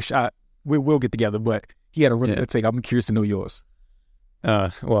 I wish we will get together, but he had a really good take. I'm curious to know yours.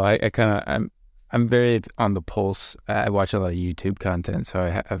 Well, I'm very on the pulse. I watch a lot of YouTube content,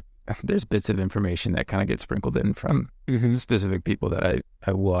 so there's bits of information that kind of get sprinkled in from specific people that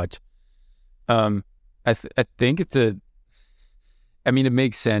I watch. I think it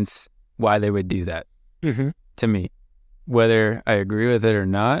makes sense why they would do that to me. Whether I agree with it or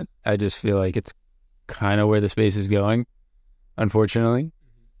not, I just feel like it's kind of where the space is going, unfortunately.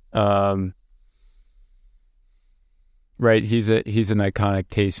 Right, he's an iconic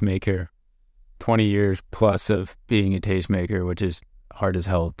tastemaker, 20 years plus of being a tastemaker, which is hard as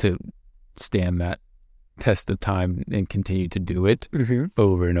hell to stand that test of time and continue to do it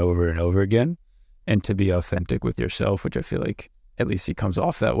over and over and over again, and to be authentic with yourself, which I feel like at least he comes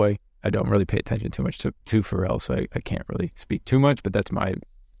off that way. I don't really pay attention too much to Pharrell, so I can't really speak too much, but that's my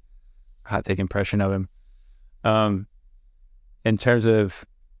hot take impression of him. In terms of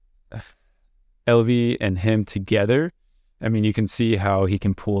LV and him together, I mean, you can see how he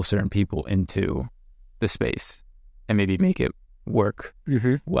can pull certain people into the space and maybe make it work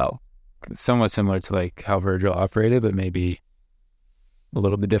well. Somewhat similar to like how Virgil operated, but maybe a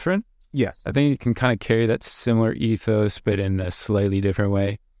little bit different. Yeah. I think you can kind of carry that similar ethos, but in a slightly different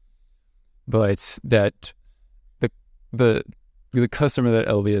way. But that the customer that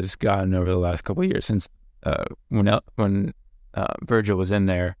LV has gotten over the last couple of years since when Virgil was in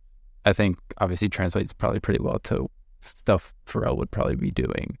there, I think obviously translates probably pretty well to stuff Pharrell would probably be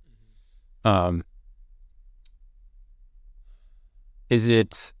doing. Is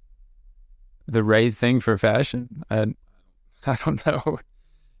it the right thing for fashion? I don't know.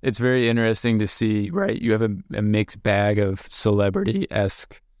 It's very interesting to see, right? You have a mixed bag of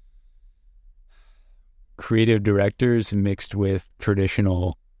celebrity-esque creative directors mixed with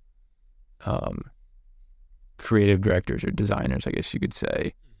traditional creative directors or designers, I guess you could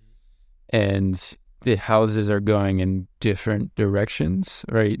say. And the houses are going in different directions,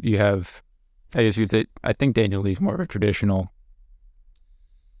 right? You have, I guess you could say, I think Daniel Lee's more of a traditional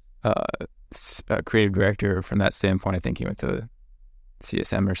creative director from that standpoint. I think he went to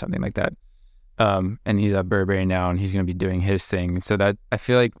CSM or something like that. And he's at Burberry now, and he's going to be doing his thing. So that I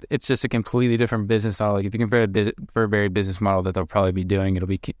feel like it's just a completely different business model. Like if you compare the Burberry business model that they'll probably be doing, it'll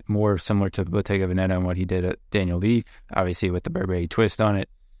be more similar to Bottega Veneta and what he did at Daniel Lee, obviously with the Burberry twist on it.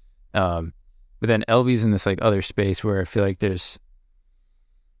 But then LV's in this like other space where I feel like there's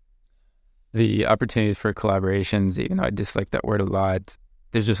the opportunities for collaborations, even though I dislike that word a lot.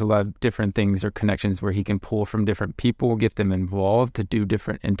 There's just a lot of different things or connections where he can pull from different people, get them involved to do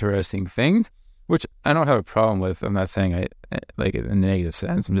different interesting things, which I don't have a problem with. I'm not saying I like it in a negative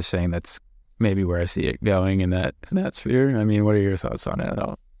sense. I'm just saying that's maybe where I see it going in that sphere. I mean, what are your thoughts on it at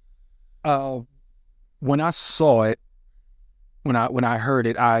all? When I saw it, when I heard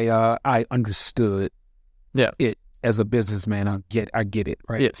it, I understood it as a businessman. I get it,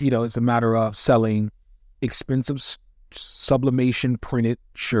 right? Yes. It's a matter of selling expensive sublimation printed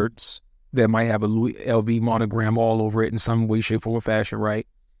shirts that might have a Louis LV monogram all over it in some way, shape, or fashion, right?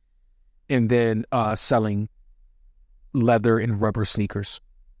 And then selling leather and rubber sneakers,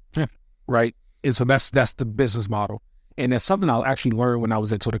 right? And so that's the business model. And that's something I actually learned when I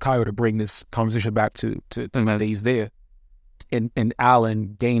was at Totokayo, to bring this conversation back to my days there. And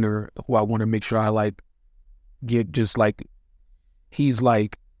Alan Gaynor, who I want to make sure I he's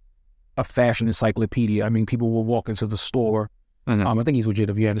like a fashion encyclopedia. I mean, people will walk into the store. I think he's with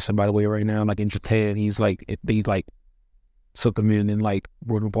JW Anderson, by the way, right now. Like in Japan, he's like, they like took him in and like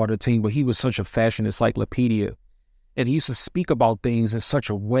brought him part of the team. But he was such a fashion encyclopedia, and he used to speak about things in such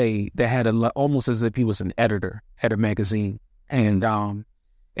a way that had almost as if he was an editor at a magazine. And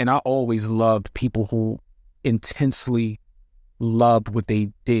I always loved people who intensely loved what they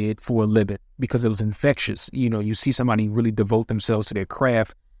did for a living, because it was infectious. You see somebody really devote themselves to their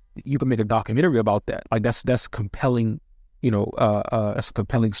craft, you can make a documentary about that. Like that's compelling, that's a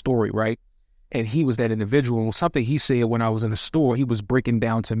compelling story, right? And he was that individual. And something he said when I was in the store, he was breaking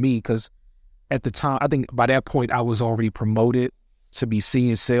down to me, because at the time, I think by that point I was already promoted to be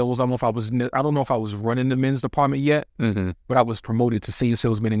senior sales. I don't know if I was running the men's department yet, but I was promoted to senior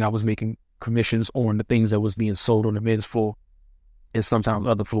sales, meaning I was making commissions on the things that was being sold on the men's floor, and sometimes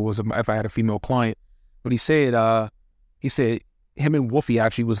other floors if I had a female client. But he said him and Wolfie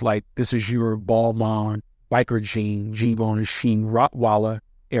actually was like, this is your Balmain, biker jean, G-Bone and Sheen, Rottweiler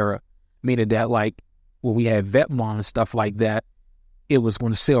era, meaning that like when we had Vetmon and stuff like that, it was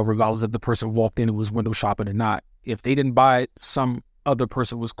going to sell regardless if the person walked in and was window shopping or not. If they didn't buy it, some other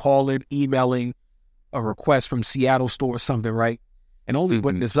person was calling, emailing, a request from Seattle store or something, right? And only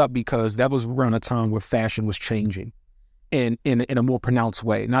bringing this up because that was around a time where fashion was changing, and in a more pronounced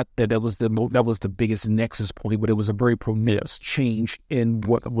way. Not that that was the biggest nexus point, but it was a very pronounced change in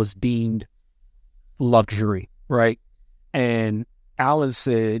what was deemed luxury, right? And Alan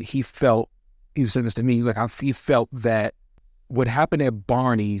said he was saying this to me, he felt that what happened at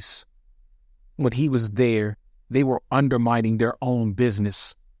Barney's when he was there, they were undermining their own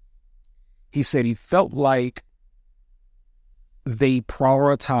business. He said he felt like they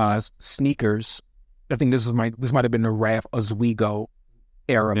prioritized sneakers. I think this might have been the Ralph Oswego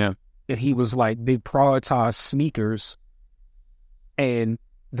era. Yeah. And he was like, they prioritized sneakers and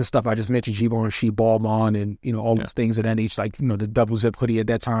the stuff I just mentioned, Givenchy, Balmain, and all those things of that age, like the double zip hoodie at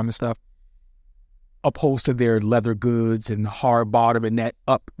that time and stuff, opposed to their leather goods and hard bottom and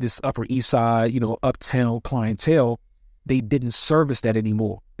this Upper East Side, uptown clientele. They didn't service that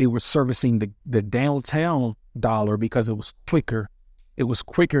anymore. They were servicing the downtown dollar because it was quicker. It was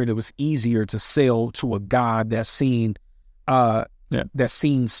quicker and it was easier to sell to a guy that's seen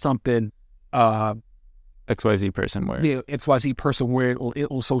something XYZ person wear. Yeah, XYZ person wear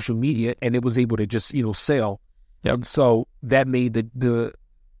it on social media, and it was able to just sell. Yep. And so that made the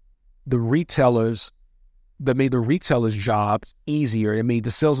retailers jobs easier. It made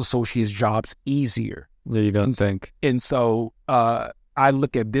the sales associates jobs easier. Yeah, you don't think. And so I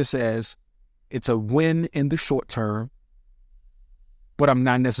look at this as it's a win in the short term, but I'm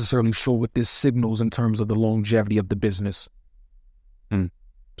not necessarily sure what this signals in terms of the longevity of the business.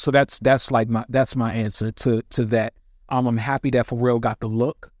 So that's my answer to that. I'm happy that Pharrell got the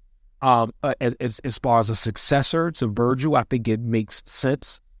look. As far as a successor to Virgil, I think it makes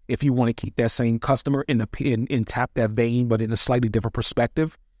sense if you want to keep that same customer and tap that vein, but in a slightly different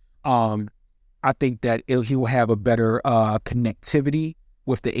perspective. I think that he will have a better connectivity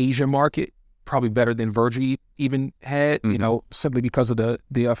with the Asian market, probably better than Virgil even had. Simply because of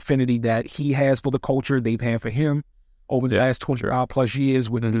the affinity that he has for the culture, they've had for him over the last 25 plus years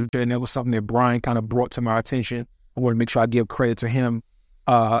with and that was something that Brian kind of brought to my attention. I want to make sure I give credit to him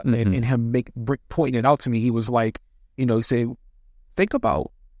and him pointing it out to me. He was like, he said, think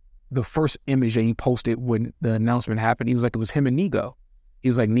about the first image that he posted when the announcement happened. He was like, it was him and Nigo. He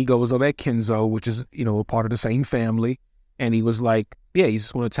was like, Nigo was over at Kenzo, which is, a part of the same family. And he was like, yeah, he's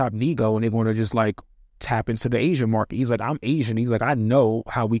just going to tap Nigo and they're going to just like tap into the Asian market. He's like, I'm Asian. He's like, I know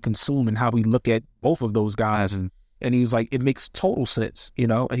how we consume and how we look at both of those guys. And he was like, it makes total sense,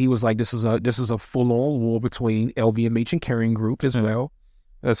 And he was like, this is a full-on war between LVMH and Kering Group as well.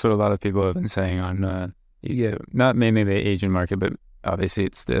 That's what a lot of people have been saying on YouTube. Not mainly the Asian market, but obviously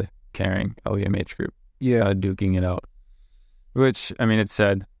it's the Kering LVMH group. Yeah. Duking it out. Which, it's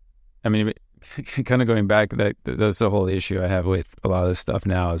sad. Kind of going back, that's the whole issue I have with a lot of this stuff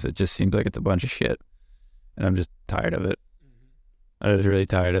now is it just seems like it's a bunch of shit. And I'm just tired of it. I was really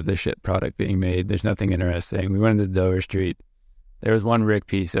tired of the shit product being made. There's nothing interesting. We went into Dover Street. There was one Rick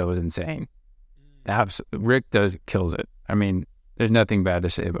piece that was insane. Rick kills it. There's nothing bad to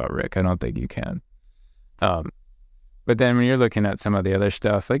say about Rick. I don't think you can. But then when you're looking at some of the other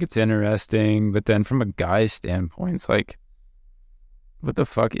stuff, like it's interesting, but then from a guy's standpoint, it's like, what the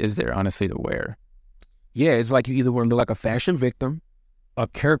fuck is there honestly to wear? Yeah, it's like you either want to look like a fashion victim, a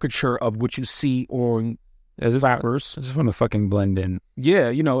caricature of what you see on flappers. I just want to fucking blend in.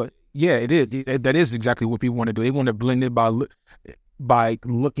 Yeah, it is. That is exactly what people want to do. They want to blend in by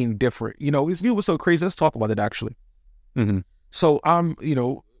looking different. What's so crazy? Let's talk about it actually. So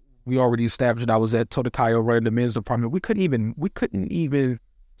we already established that I was at Totakayo running the men's department. We couldn't even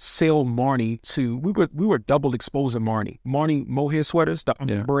sell Marnie to. We were double exposing Marnie mohair sweaters, the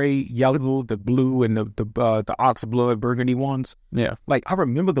ombre yellow, the blue, and the ox blood burgundy ones. Yeah, like I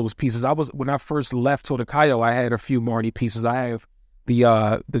remember those pieces. When I first left Totakayo, I had a few Marnie pieces. I have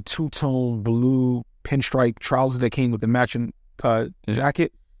the two-tone blue pinstripe trousers that came with the matching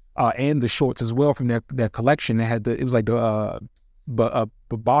jacket, and the shorts as well from that collection. It was like the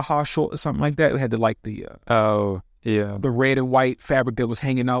Baja short or something like that. It had the red and white fabric that was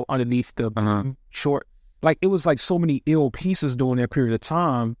hanging out underneath the blue short. Like it was like so many ill pieces during that period of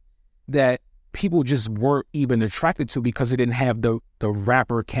time that people just weren't even attracted to because it didn't have the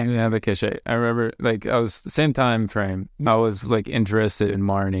wrapper canvas. Yeah, the cachet. I remember I was the same time frame. I was interested in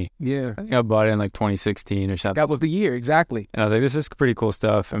Marnie. Yeah. I think I bought it in 2016 or something. That was the year, exactly. And I was like, this is pretty cool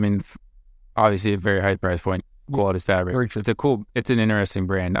stuff. Obviously a very high price point, quality fabric. Very true. It's an interesting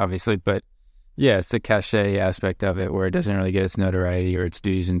brand, obviously, but yeah, it's the cachet aspect of it where it doesn't really get its notoriety or its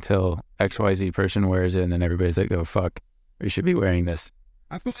dues until XYZ person wears it and then everybody's like, oh fuck, we should be wearing this.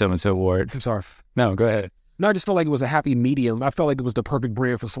 So-and-so wore it. I'm sorry. No, go ahead. No, I just felt like it was a happy medium. I felt like it was the perfect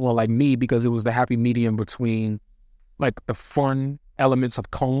brand for someone like me because it was the happy medium between like the fun elements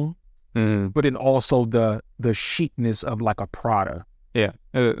of Cone, but then also the chicness of like a Prada. Yeah,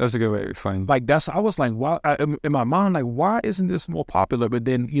 that's a good way to explain. Like I was like, why? In my mind, like, why isn't this more popular? But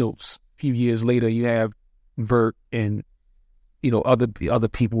then, you know, a few years later, you have Vert and, you know, other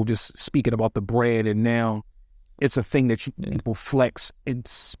people just speaking about the brand, and now it's a thing that people flex and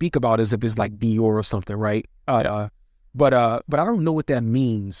speak about as if it's like Dior or something, right? But I don't know what that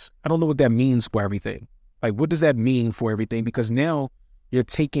means. I don't know what that means for everything. Like, what does that mean for everything? Because now you're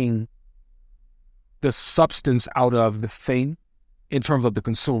taking the substance out of the thing in terms of the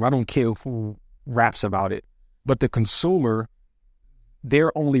consumer. I don't care who raps about it, but the consumer,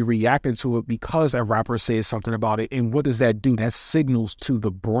 they're only reacting to it because a rapper says something about it. And what does that do? That signals to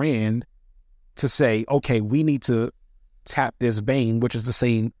the brand to say, okay, we need to tap this vein, which is the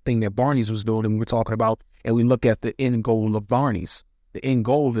same thing that Barney's was doing and we were talking about. And we look at the end goal of Barney's. The end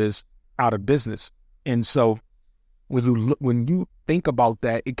goal is out of business. And so when you think about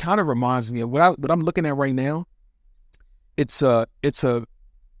that, it kind of reminds me of what I'm looking at right now. It's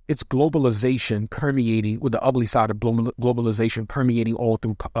globalization permeating, with the ugly side of globalization permeating all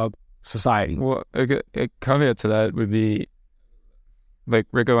through society. Well, a caveat to that would be like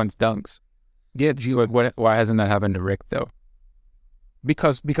Rick Owens dunks. Yeah, why hasn't that happened to Rick though?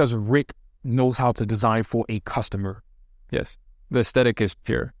 Because Rick knows how to design for a customer. Yes, the aesthetic is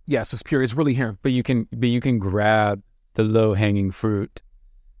pure. Yes, it's pure. It's really him. But you can grab the low hanging fruit,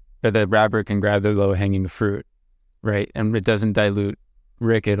 or the rapper can grab the low hanging fruit, right? And it doesn't dilute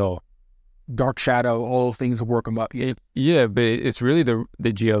Rick at all. Dark Shadow, all those things work him up. Yeah, but it's really the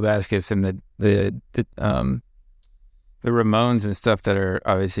Geo Baskets and the Ramones and stuff that are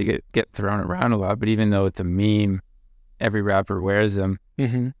obviously get thrown around a lot. But even though it's a meme, every rapper wears them.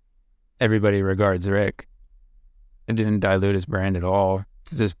 Mm-hmm. Everybody regards Rick. It didn't dilute his brand at all.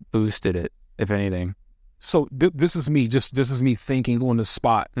 It just boosted it, if anything. So this is me thinking on the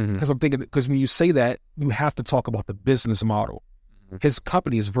spot, because I'm thinking, because when you say that, you have to talk about the business model. His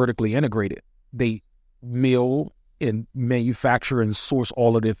company is vertically integrated. They mill and manufacture and source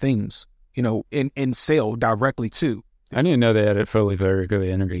all of their things, you know, and sell directly to. I didn't know they had it fully vertically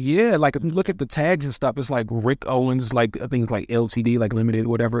integrated. Yeah, like if you look at the tags and stuff, it's like Rick Owens, like I think it's like LTD, like limited,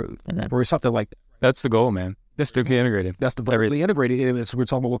 whatever, or something like that. That's the goal, man. That's vertically integrated. That's the vertically integrated. And it's, we're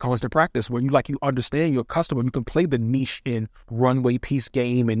talking about what comes to practice, when you understand your customer, you can play the niche in runway piece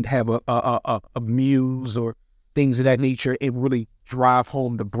game and have a muse or things of that nature, and really drive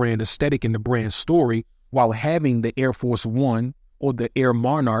home the brand aesthetic and the brand story, while having the Air Force One or the Air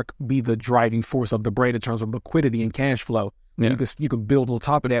Monarch be the driving force of the brand in terms of liquidity and cash flow. Yeah. You can build on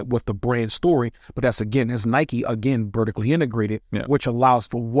top of that with the brand story, but that's Nike, vertically integrated, which allows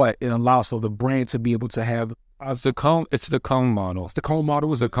for what? It allows for the brand to be able to have it's the cone model. It's the cone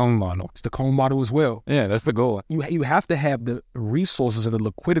model. It's the cone model. It's the cone model as well. Yeah, that's the goal. You have to have the resources and the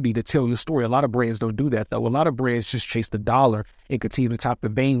liquidity to tell your story. A lot of brands don't do that, though. A lot of brands just chase the dollar and continue to top the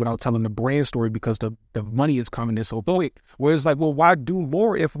vein without telling the brand story because the money is coming in so quick. Whereas like, well, why do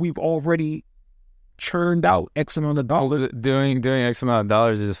more if we've already churned out X amount of dollars? Doing X amount of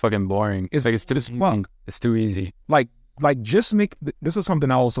dollars is just fucking boring. It's too easy. It's too easy. Like just make, this is something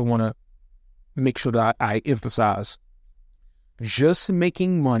I also want to make sure that I emphasize. Just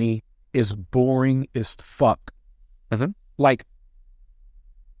making money is boring as fuck. Mm-hmm. Like,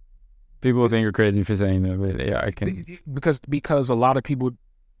 people think you're crazy for saying that, but yeah, I can. Because a lot of people,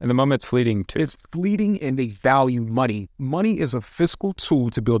 and the moment's fleeting too. It's fleeting, and they value money. Money is a fiscal tool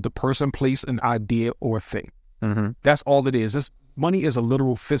to build the person, place, an idea, or a thing. Mm-hmm. That's all it is. Money is a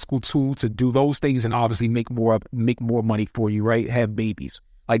literal fiscal tool to do those things and obviously make more money for you, right? Have babies.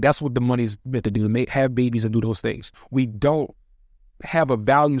 Like, that's what the money's meant to do, to have babies and do those things. We don't have a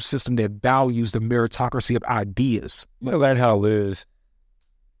value system that values the meritocracy of ideas. You gotta learn how to lose.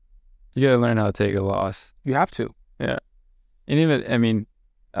 You gotta learn how to take a loss. You have to. Yeah. And even, I mean,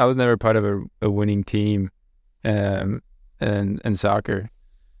 I was never part of a winning team in soccer,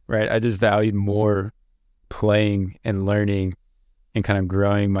 right? I just valued more playing and learning and kind of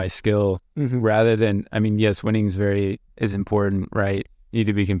growing my skill rather than, I mean, yes, winning is important, right? You need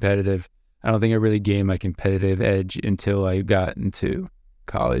to be competitive. I don't think I really gained my competitive edge until I got into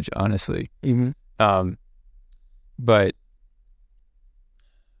college, honestly. Mm-hmm. But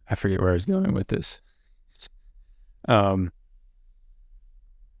I forget where I was going with this. Well,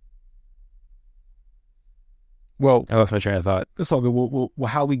 I lost my train of thought. That's all good. Well,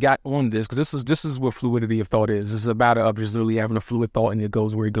 how we got on this, because this is what fluidity of thought is. It's a matter of just literally having a fluid thought and it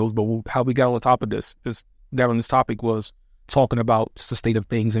goes where it goes. But how we got on the top of this, got on this topic was talking about just the state of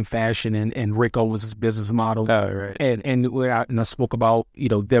things in fashion and Rick Owens' business model. Oh, right. And I spoke about,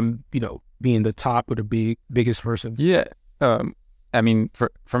 them, being the top or the biggest person. Yeah. I mean,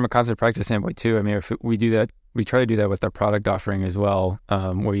 from a concept practice standpoint too, I mean, if we do that, we try to do that with our product offering as well,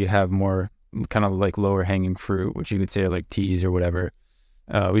 where you have more kind of like lower hanging fruit, which you could say are like teas or whatever.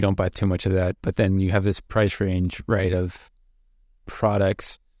 We don't buy too much of that, but then you have this price range, right, of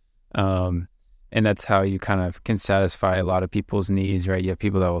products. And that's how you kind of can satisfy a lot of people's needs, right? You have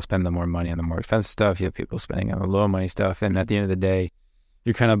people that will spend the more money on the more expensive stuff. You have people spending on the low money stuff. And at the end of the day,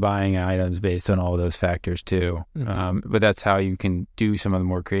 you're kind of buying items based on all of those factors too. But that's how you can do some of the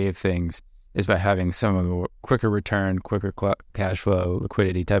more creative things, is by having some of the more quicker return, quicker cash flow,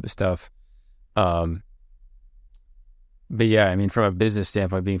 liquidity type of stuff. But yeah, I mean, from a business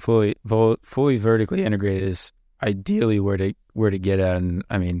standpoint, being fully vertically integrated is ideally where to get at. And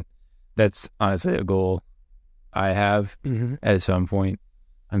I mean, that's honestly a goal I have at some point.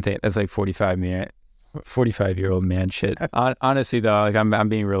 I'm thinking that's like 45-year-old man shit. Honestly, though, like I'm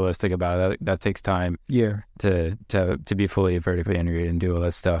being realistic about it. That takes time. Yeah. To be fully vertically integrated and do all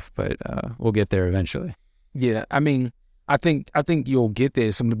that stuff, but we'll get there eventually. Yeah, I mean, I think you'll get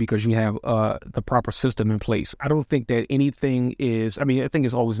there simply because you have the proper system in place. I don't think that anything is. I mean, I think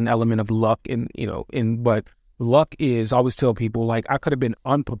it's always an element of luck, but luck is. I always tell people, like, I could have been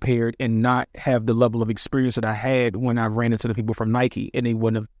unprepared and not have the level of experience that I had when I ran into the people from Nike, and they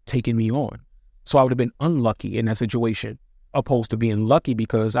wouldn't have taken me on. So I would have been unlucky in that situation, opposed to being lucky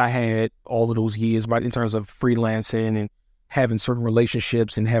because I had all of those years, right, in terms of freelancing and having certain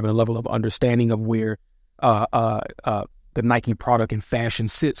relationships and having a level of understanding of where the Nike product and fashion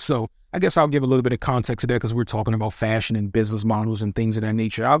sits. So I guess I'll give a little bit of context to that because we're talking about fashion and business models and things of that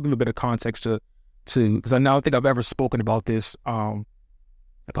nature. I'll give a bit of context to because I don't think I've ever spoken about this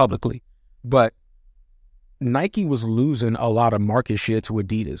publicly, but Nike was losing a lot of market share to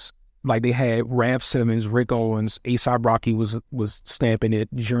Adidas. Like, they had Raf Simons, Rick Owens, A$AP Rocky was stamping it,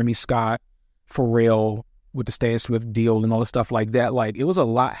 Jeremy Scott, Pharrell with the Stan Smith deal and all the stuff like that. Like, it was a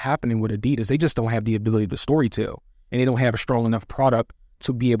lot happening with Adidas. They just don't have the ability to storytell, and they don't have a strong enough product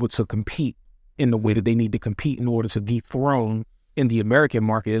to be able to compete in the way that they need to compete in order to dethrone, in the American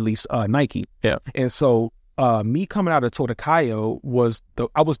market, at least, Nike. Yeah. And so me coming out of Totakayo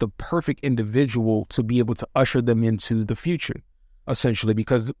I was the perfect individual to be able to usher them into the future, essentially,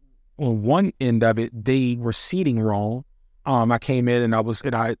 because on one end of it, they were seating wrong. I came in and I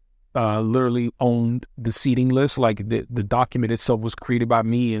literally owned the seating list. Like, the document itself was created by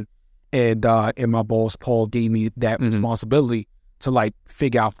me, and my boss Paul gave me that responsibility to, like,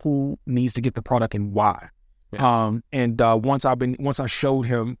 figure out who needs to get the product and why. Yeah. Once I showed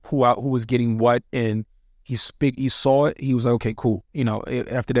him who was getting what, and he saw it, he was like, okay, cool.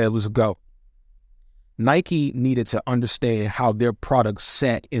 After that, it was a go. Nike needed to understand how their products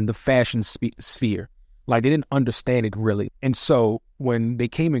sat in the fashion sphere. Like, they didn't understand it really. And so when they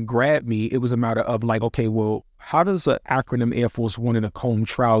came and grabbed me, it was a matter of like, okay, well, how does an acronym Air Force One and a comb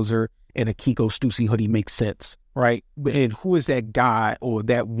trouser and a Kiko Stussy hoodie make sense, right? And who is that guy or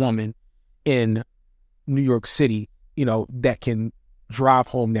that woman in New York City, that can drive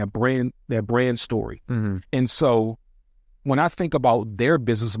home that brand story? And so when I think about their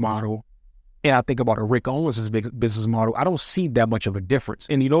business model, and I think about a Rick Owens' business model, I don't see that much of a difference.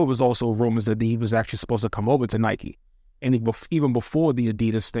 And it was also rumors that he was actually supposed to come over to Nike, and even before the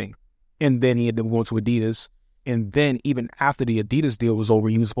Adidas thing. And then he ended up going to Adidas. And then even after the Adidas deal was over,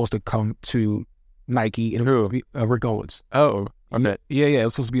 he was supposed to come to Nike, and it was supposed to be, Rick Owens. Oh, okay. Yeah. It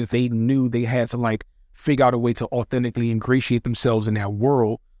was supposed to be that they knew they had to, like, figure out a way to authentically ingratiate themselves in that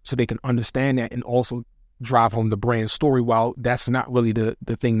world so they can understand that and also drive home the brand story, while that's not really the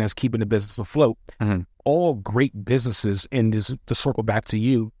thing that's keeping the business afloat. All great businesses, and this to circle back to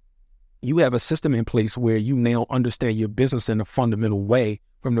you have a system in place where you now understand your business in a fundamental way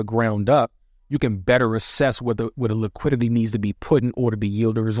from the ground up. You can better assess whether liquidity needs to be put in order to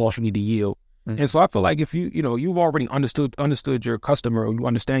yield the results you need to yield. And so I feel like if you've already understood your customer, or you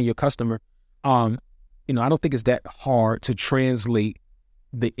understand your customer, I don't think it's that hard to translate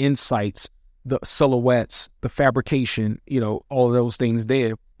the insights, the silhouettes, the fabrication, all of those things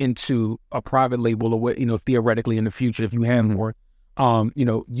there into a private label, or theoretically in the future, if you have more,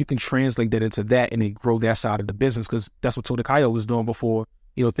 you can translate that into that and then grow that side of the business, because that's what Totakayo was doing before,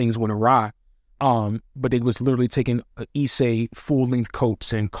 things went awry. But they was literally taking Issei full-length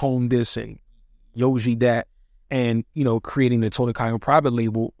coats and comb this and Yoji that, and, creating the Totakayo private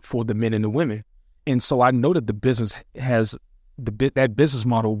label for the men and the women. And so I know that the business has that business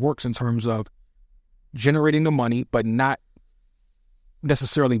model works in terms of generating the money, but not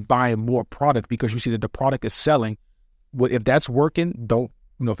necessarily buying more product, because you see that the product is selling. if that's working, don't,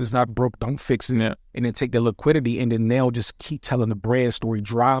 if it's not broke, don't fix it. Yeah. And then take the liquidity, and then they'll just keep telling the brand story,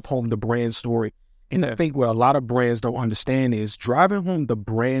 drive home the brand story. And I think what a lot of brands don't understand is driving home the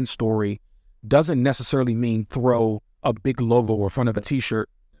brand story doesn't necessarily mean throw a big logo in front of a t-shirt.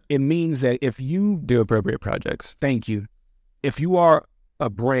 It means that if you do appropriate projects. Thank you. If you are a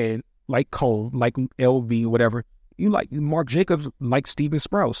brand like Cole, like LV, whatever, you like Marc Jacobs, like Steven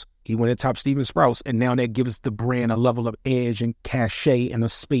Sprouse. He went to top Steven Sprouse, and now that gives the brand a level of edge and cachet and a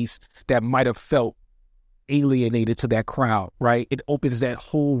space that might have felt alienated to that crowd, right? It opens that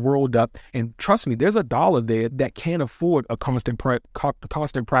whole world up, and trust me, there's a dollar there that can't afford a constant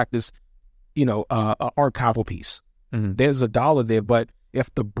practice, archival piece. Mm-hmm. There's a dollar there, but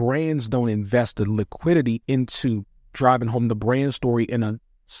if the brands don't invest the liquidity into driving home the brand story in a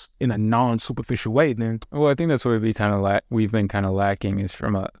non-superficial way, then I think that's what we've been kind of lacking is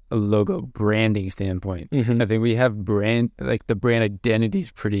from a logo branding standpoint. Mm-hmm. I think we have the brand identity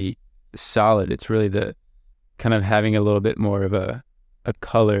is pretty solid. It's really the kind of having a little bit more of a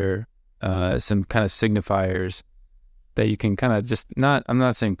color, some kind of signifiers that you can kind of just I'm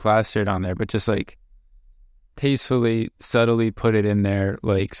not saying plaster it on there, but just like tastefully, subtly put it in there,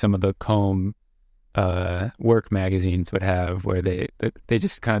 like some of the Comb work magazines would have, where they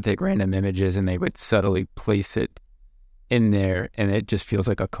just kind of take random images and they would subtly place it in there, and it just feels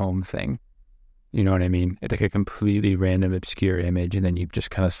like a Comb thing. You know what I mean? It's like a completely random, obscure image, and then you just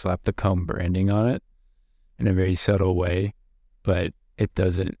kind of slap the Comb branding on it in a very subtle way, but it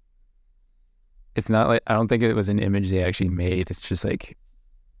doesn't. It's not like, I don't think it was an image they actually made. It's just like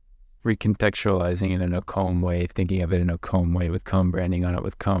recontextualizing it in a Comb way, thinking of it in a Comb way with Comb branding on it,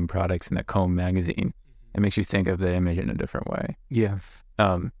 with Comb products in that Comb magazine. It makes you think of the image in a different way. Yeah.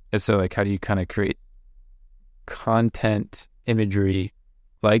 And so like, how do you kind of create content imagery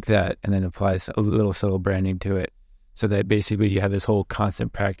like that and then apply a little subtle branding to it, so that basically you have this whole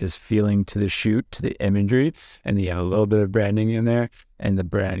constant practice feeling to the shoot, to the imagery, and you have a little bit of branding in there, and the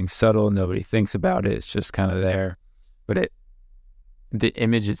branding's subtle, nobody thinks about it, it's just kind of there, but the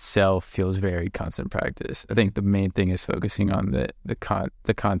image itself feels very constant practice. I think the main thing is focusing on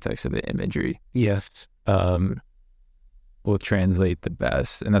the context of the imagery. Yes. Will translate the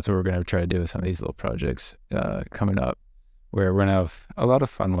best, and that's what we're going to try to do with some of these little projects coming up, where we're going to have a lot of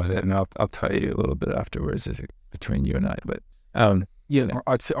fun with it, and I'll tell you a little bit afterwards between you and I. But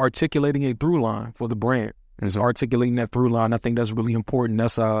articulating a through line for the brand, and so articulating that through line, I think that's really important.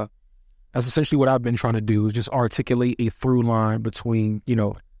 That's essentially what I've been trying to do, is just articulate a through line between,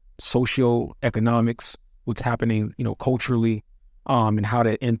 socioeconomics, what's happening, culturally, and how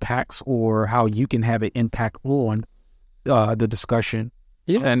that impacts, or how you can have an impact on the discussion.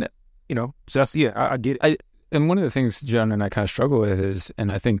 Yeah. And, I get it. And one of the things John and I kind of struggle with is,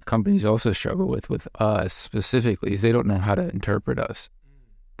 and I think companies also struggle with us specifically, is they don't know how to interpret us.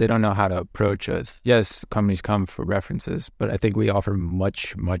 They don't know how to approach us. Yes, companies come for references, but I think we offer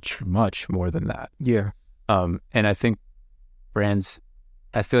much, much, much more than that. Yeah. And I think brands,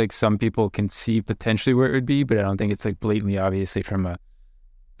 I feel like some people can see potentially where it would be, but I don't think it's like blatantly obviously from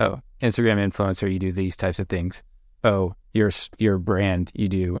Instagram influencer, you do these types of things. Oh, your brand, you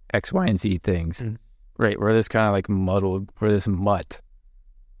do X, Y, and Z things. Mm. Right, we're this kind of like muddled, we're this mutt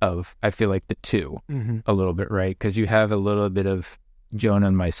of, I feel like, the two a little bit, right? Because you have a little bit of Jonah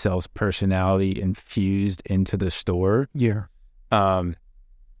and myself's personality infused into the store. Yeah. So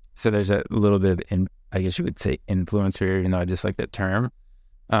there's a little bit of, I guess you would say, influencer, even though I dislike that term,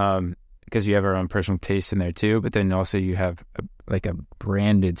 because you have our own personal taste in there too. But then also you have a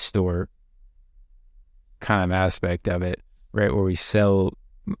branded store kind of aspect of it, right? Where we sell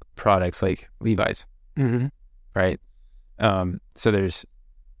products like Levi's. Mm-hmm. Right. So there's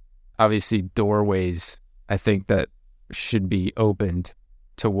obviously doorways, I think, that should be opened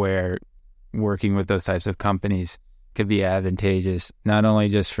to where working with those types of companies could be advantageous, not only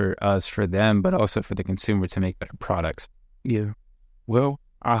just for us, for them, but also for the consumer to make better products. Yeah. Well,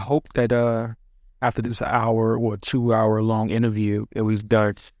 I hope that after this hour or 2 hour long interview that we've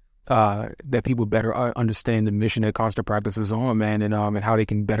done, that people better understand the mission that Constant Practice is on, man, and how they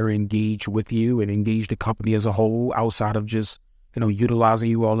can better engage with you and engage the company as a whole, outside of just, utilizing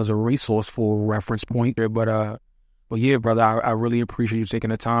you all as a resource for a reference point. But yeah, brother, I really appreciate you taking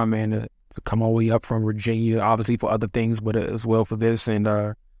the time, man, to come all the way up from Virginia, obviously for other things, but as well for this,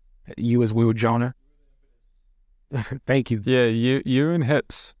 and you as well, Jonah. Thank you. Yeah, you and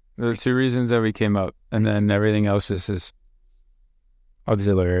Hips. There are two reasons that we came up, and then everything else is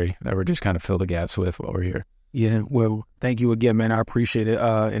auxiliary that we're just kind of fill the gaps with while we're here. Yeah, well, thank you again, man. I appreciate it.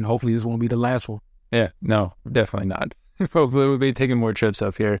 And hopefully this won't be the last one. Yeah, no, definitely not. Hopefully we'll be taking more trips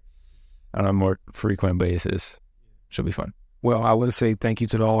up here on a more frequent basis. Should be fun. Well, I would say thank you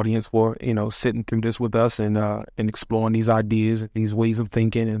to the audience for, sitting through this with us and exploring these ideas, these ways of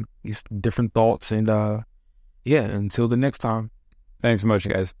thinking and these different thoughts. And until the next time. Thanks so much,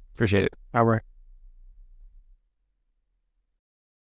 guys. Appreciate it. All right.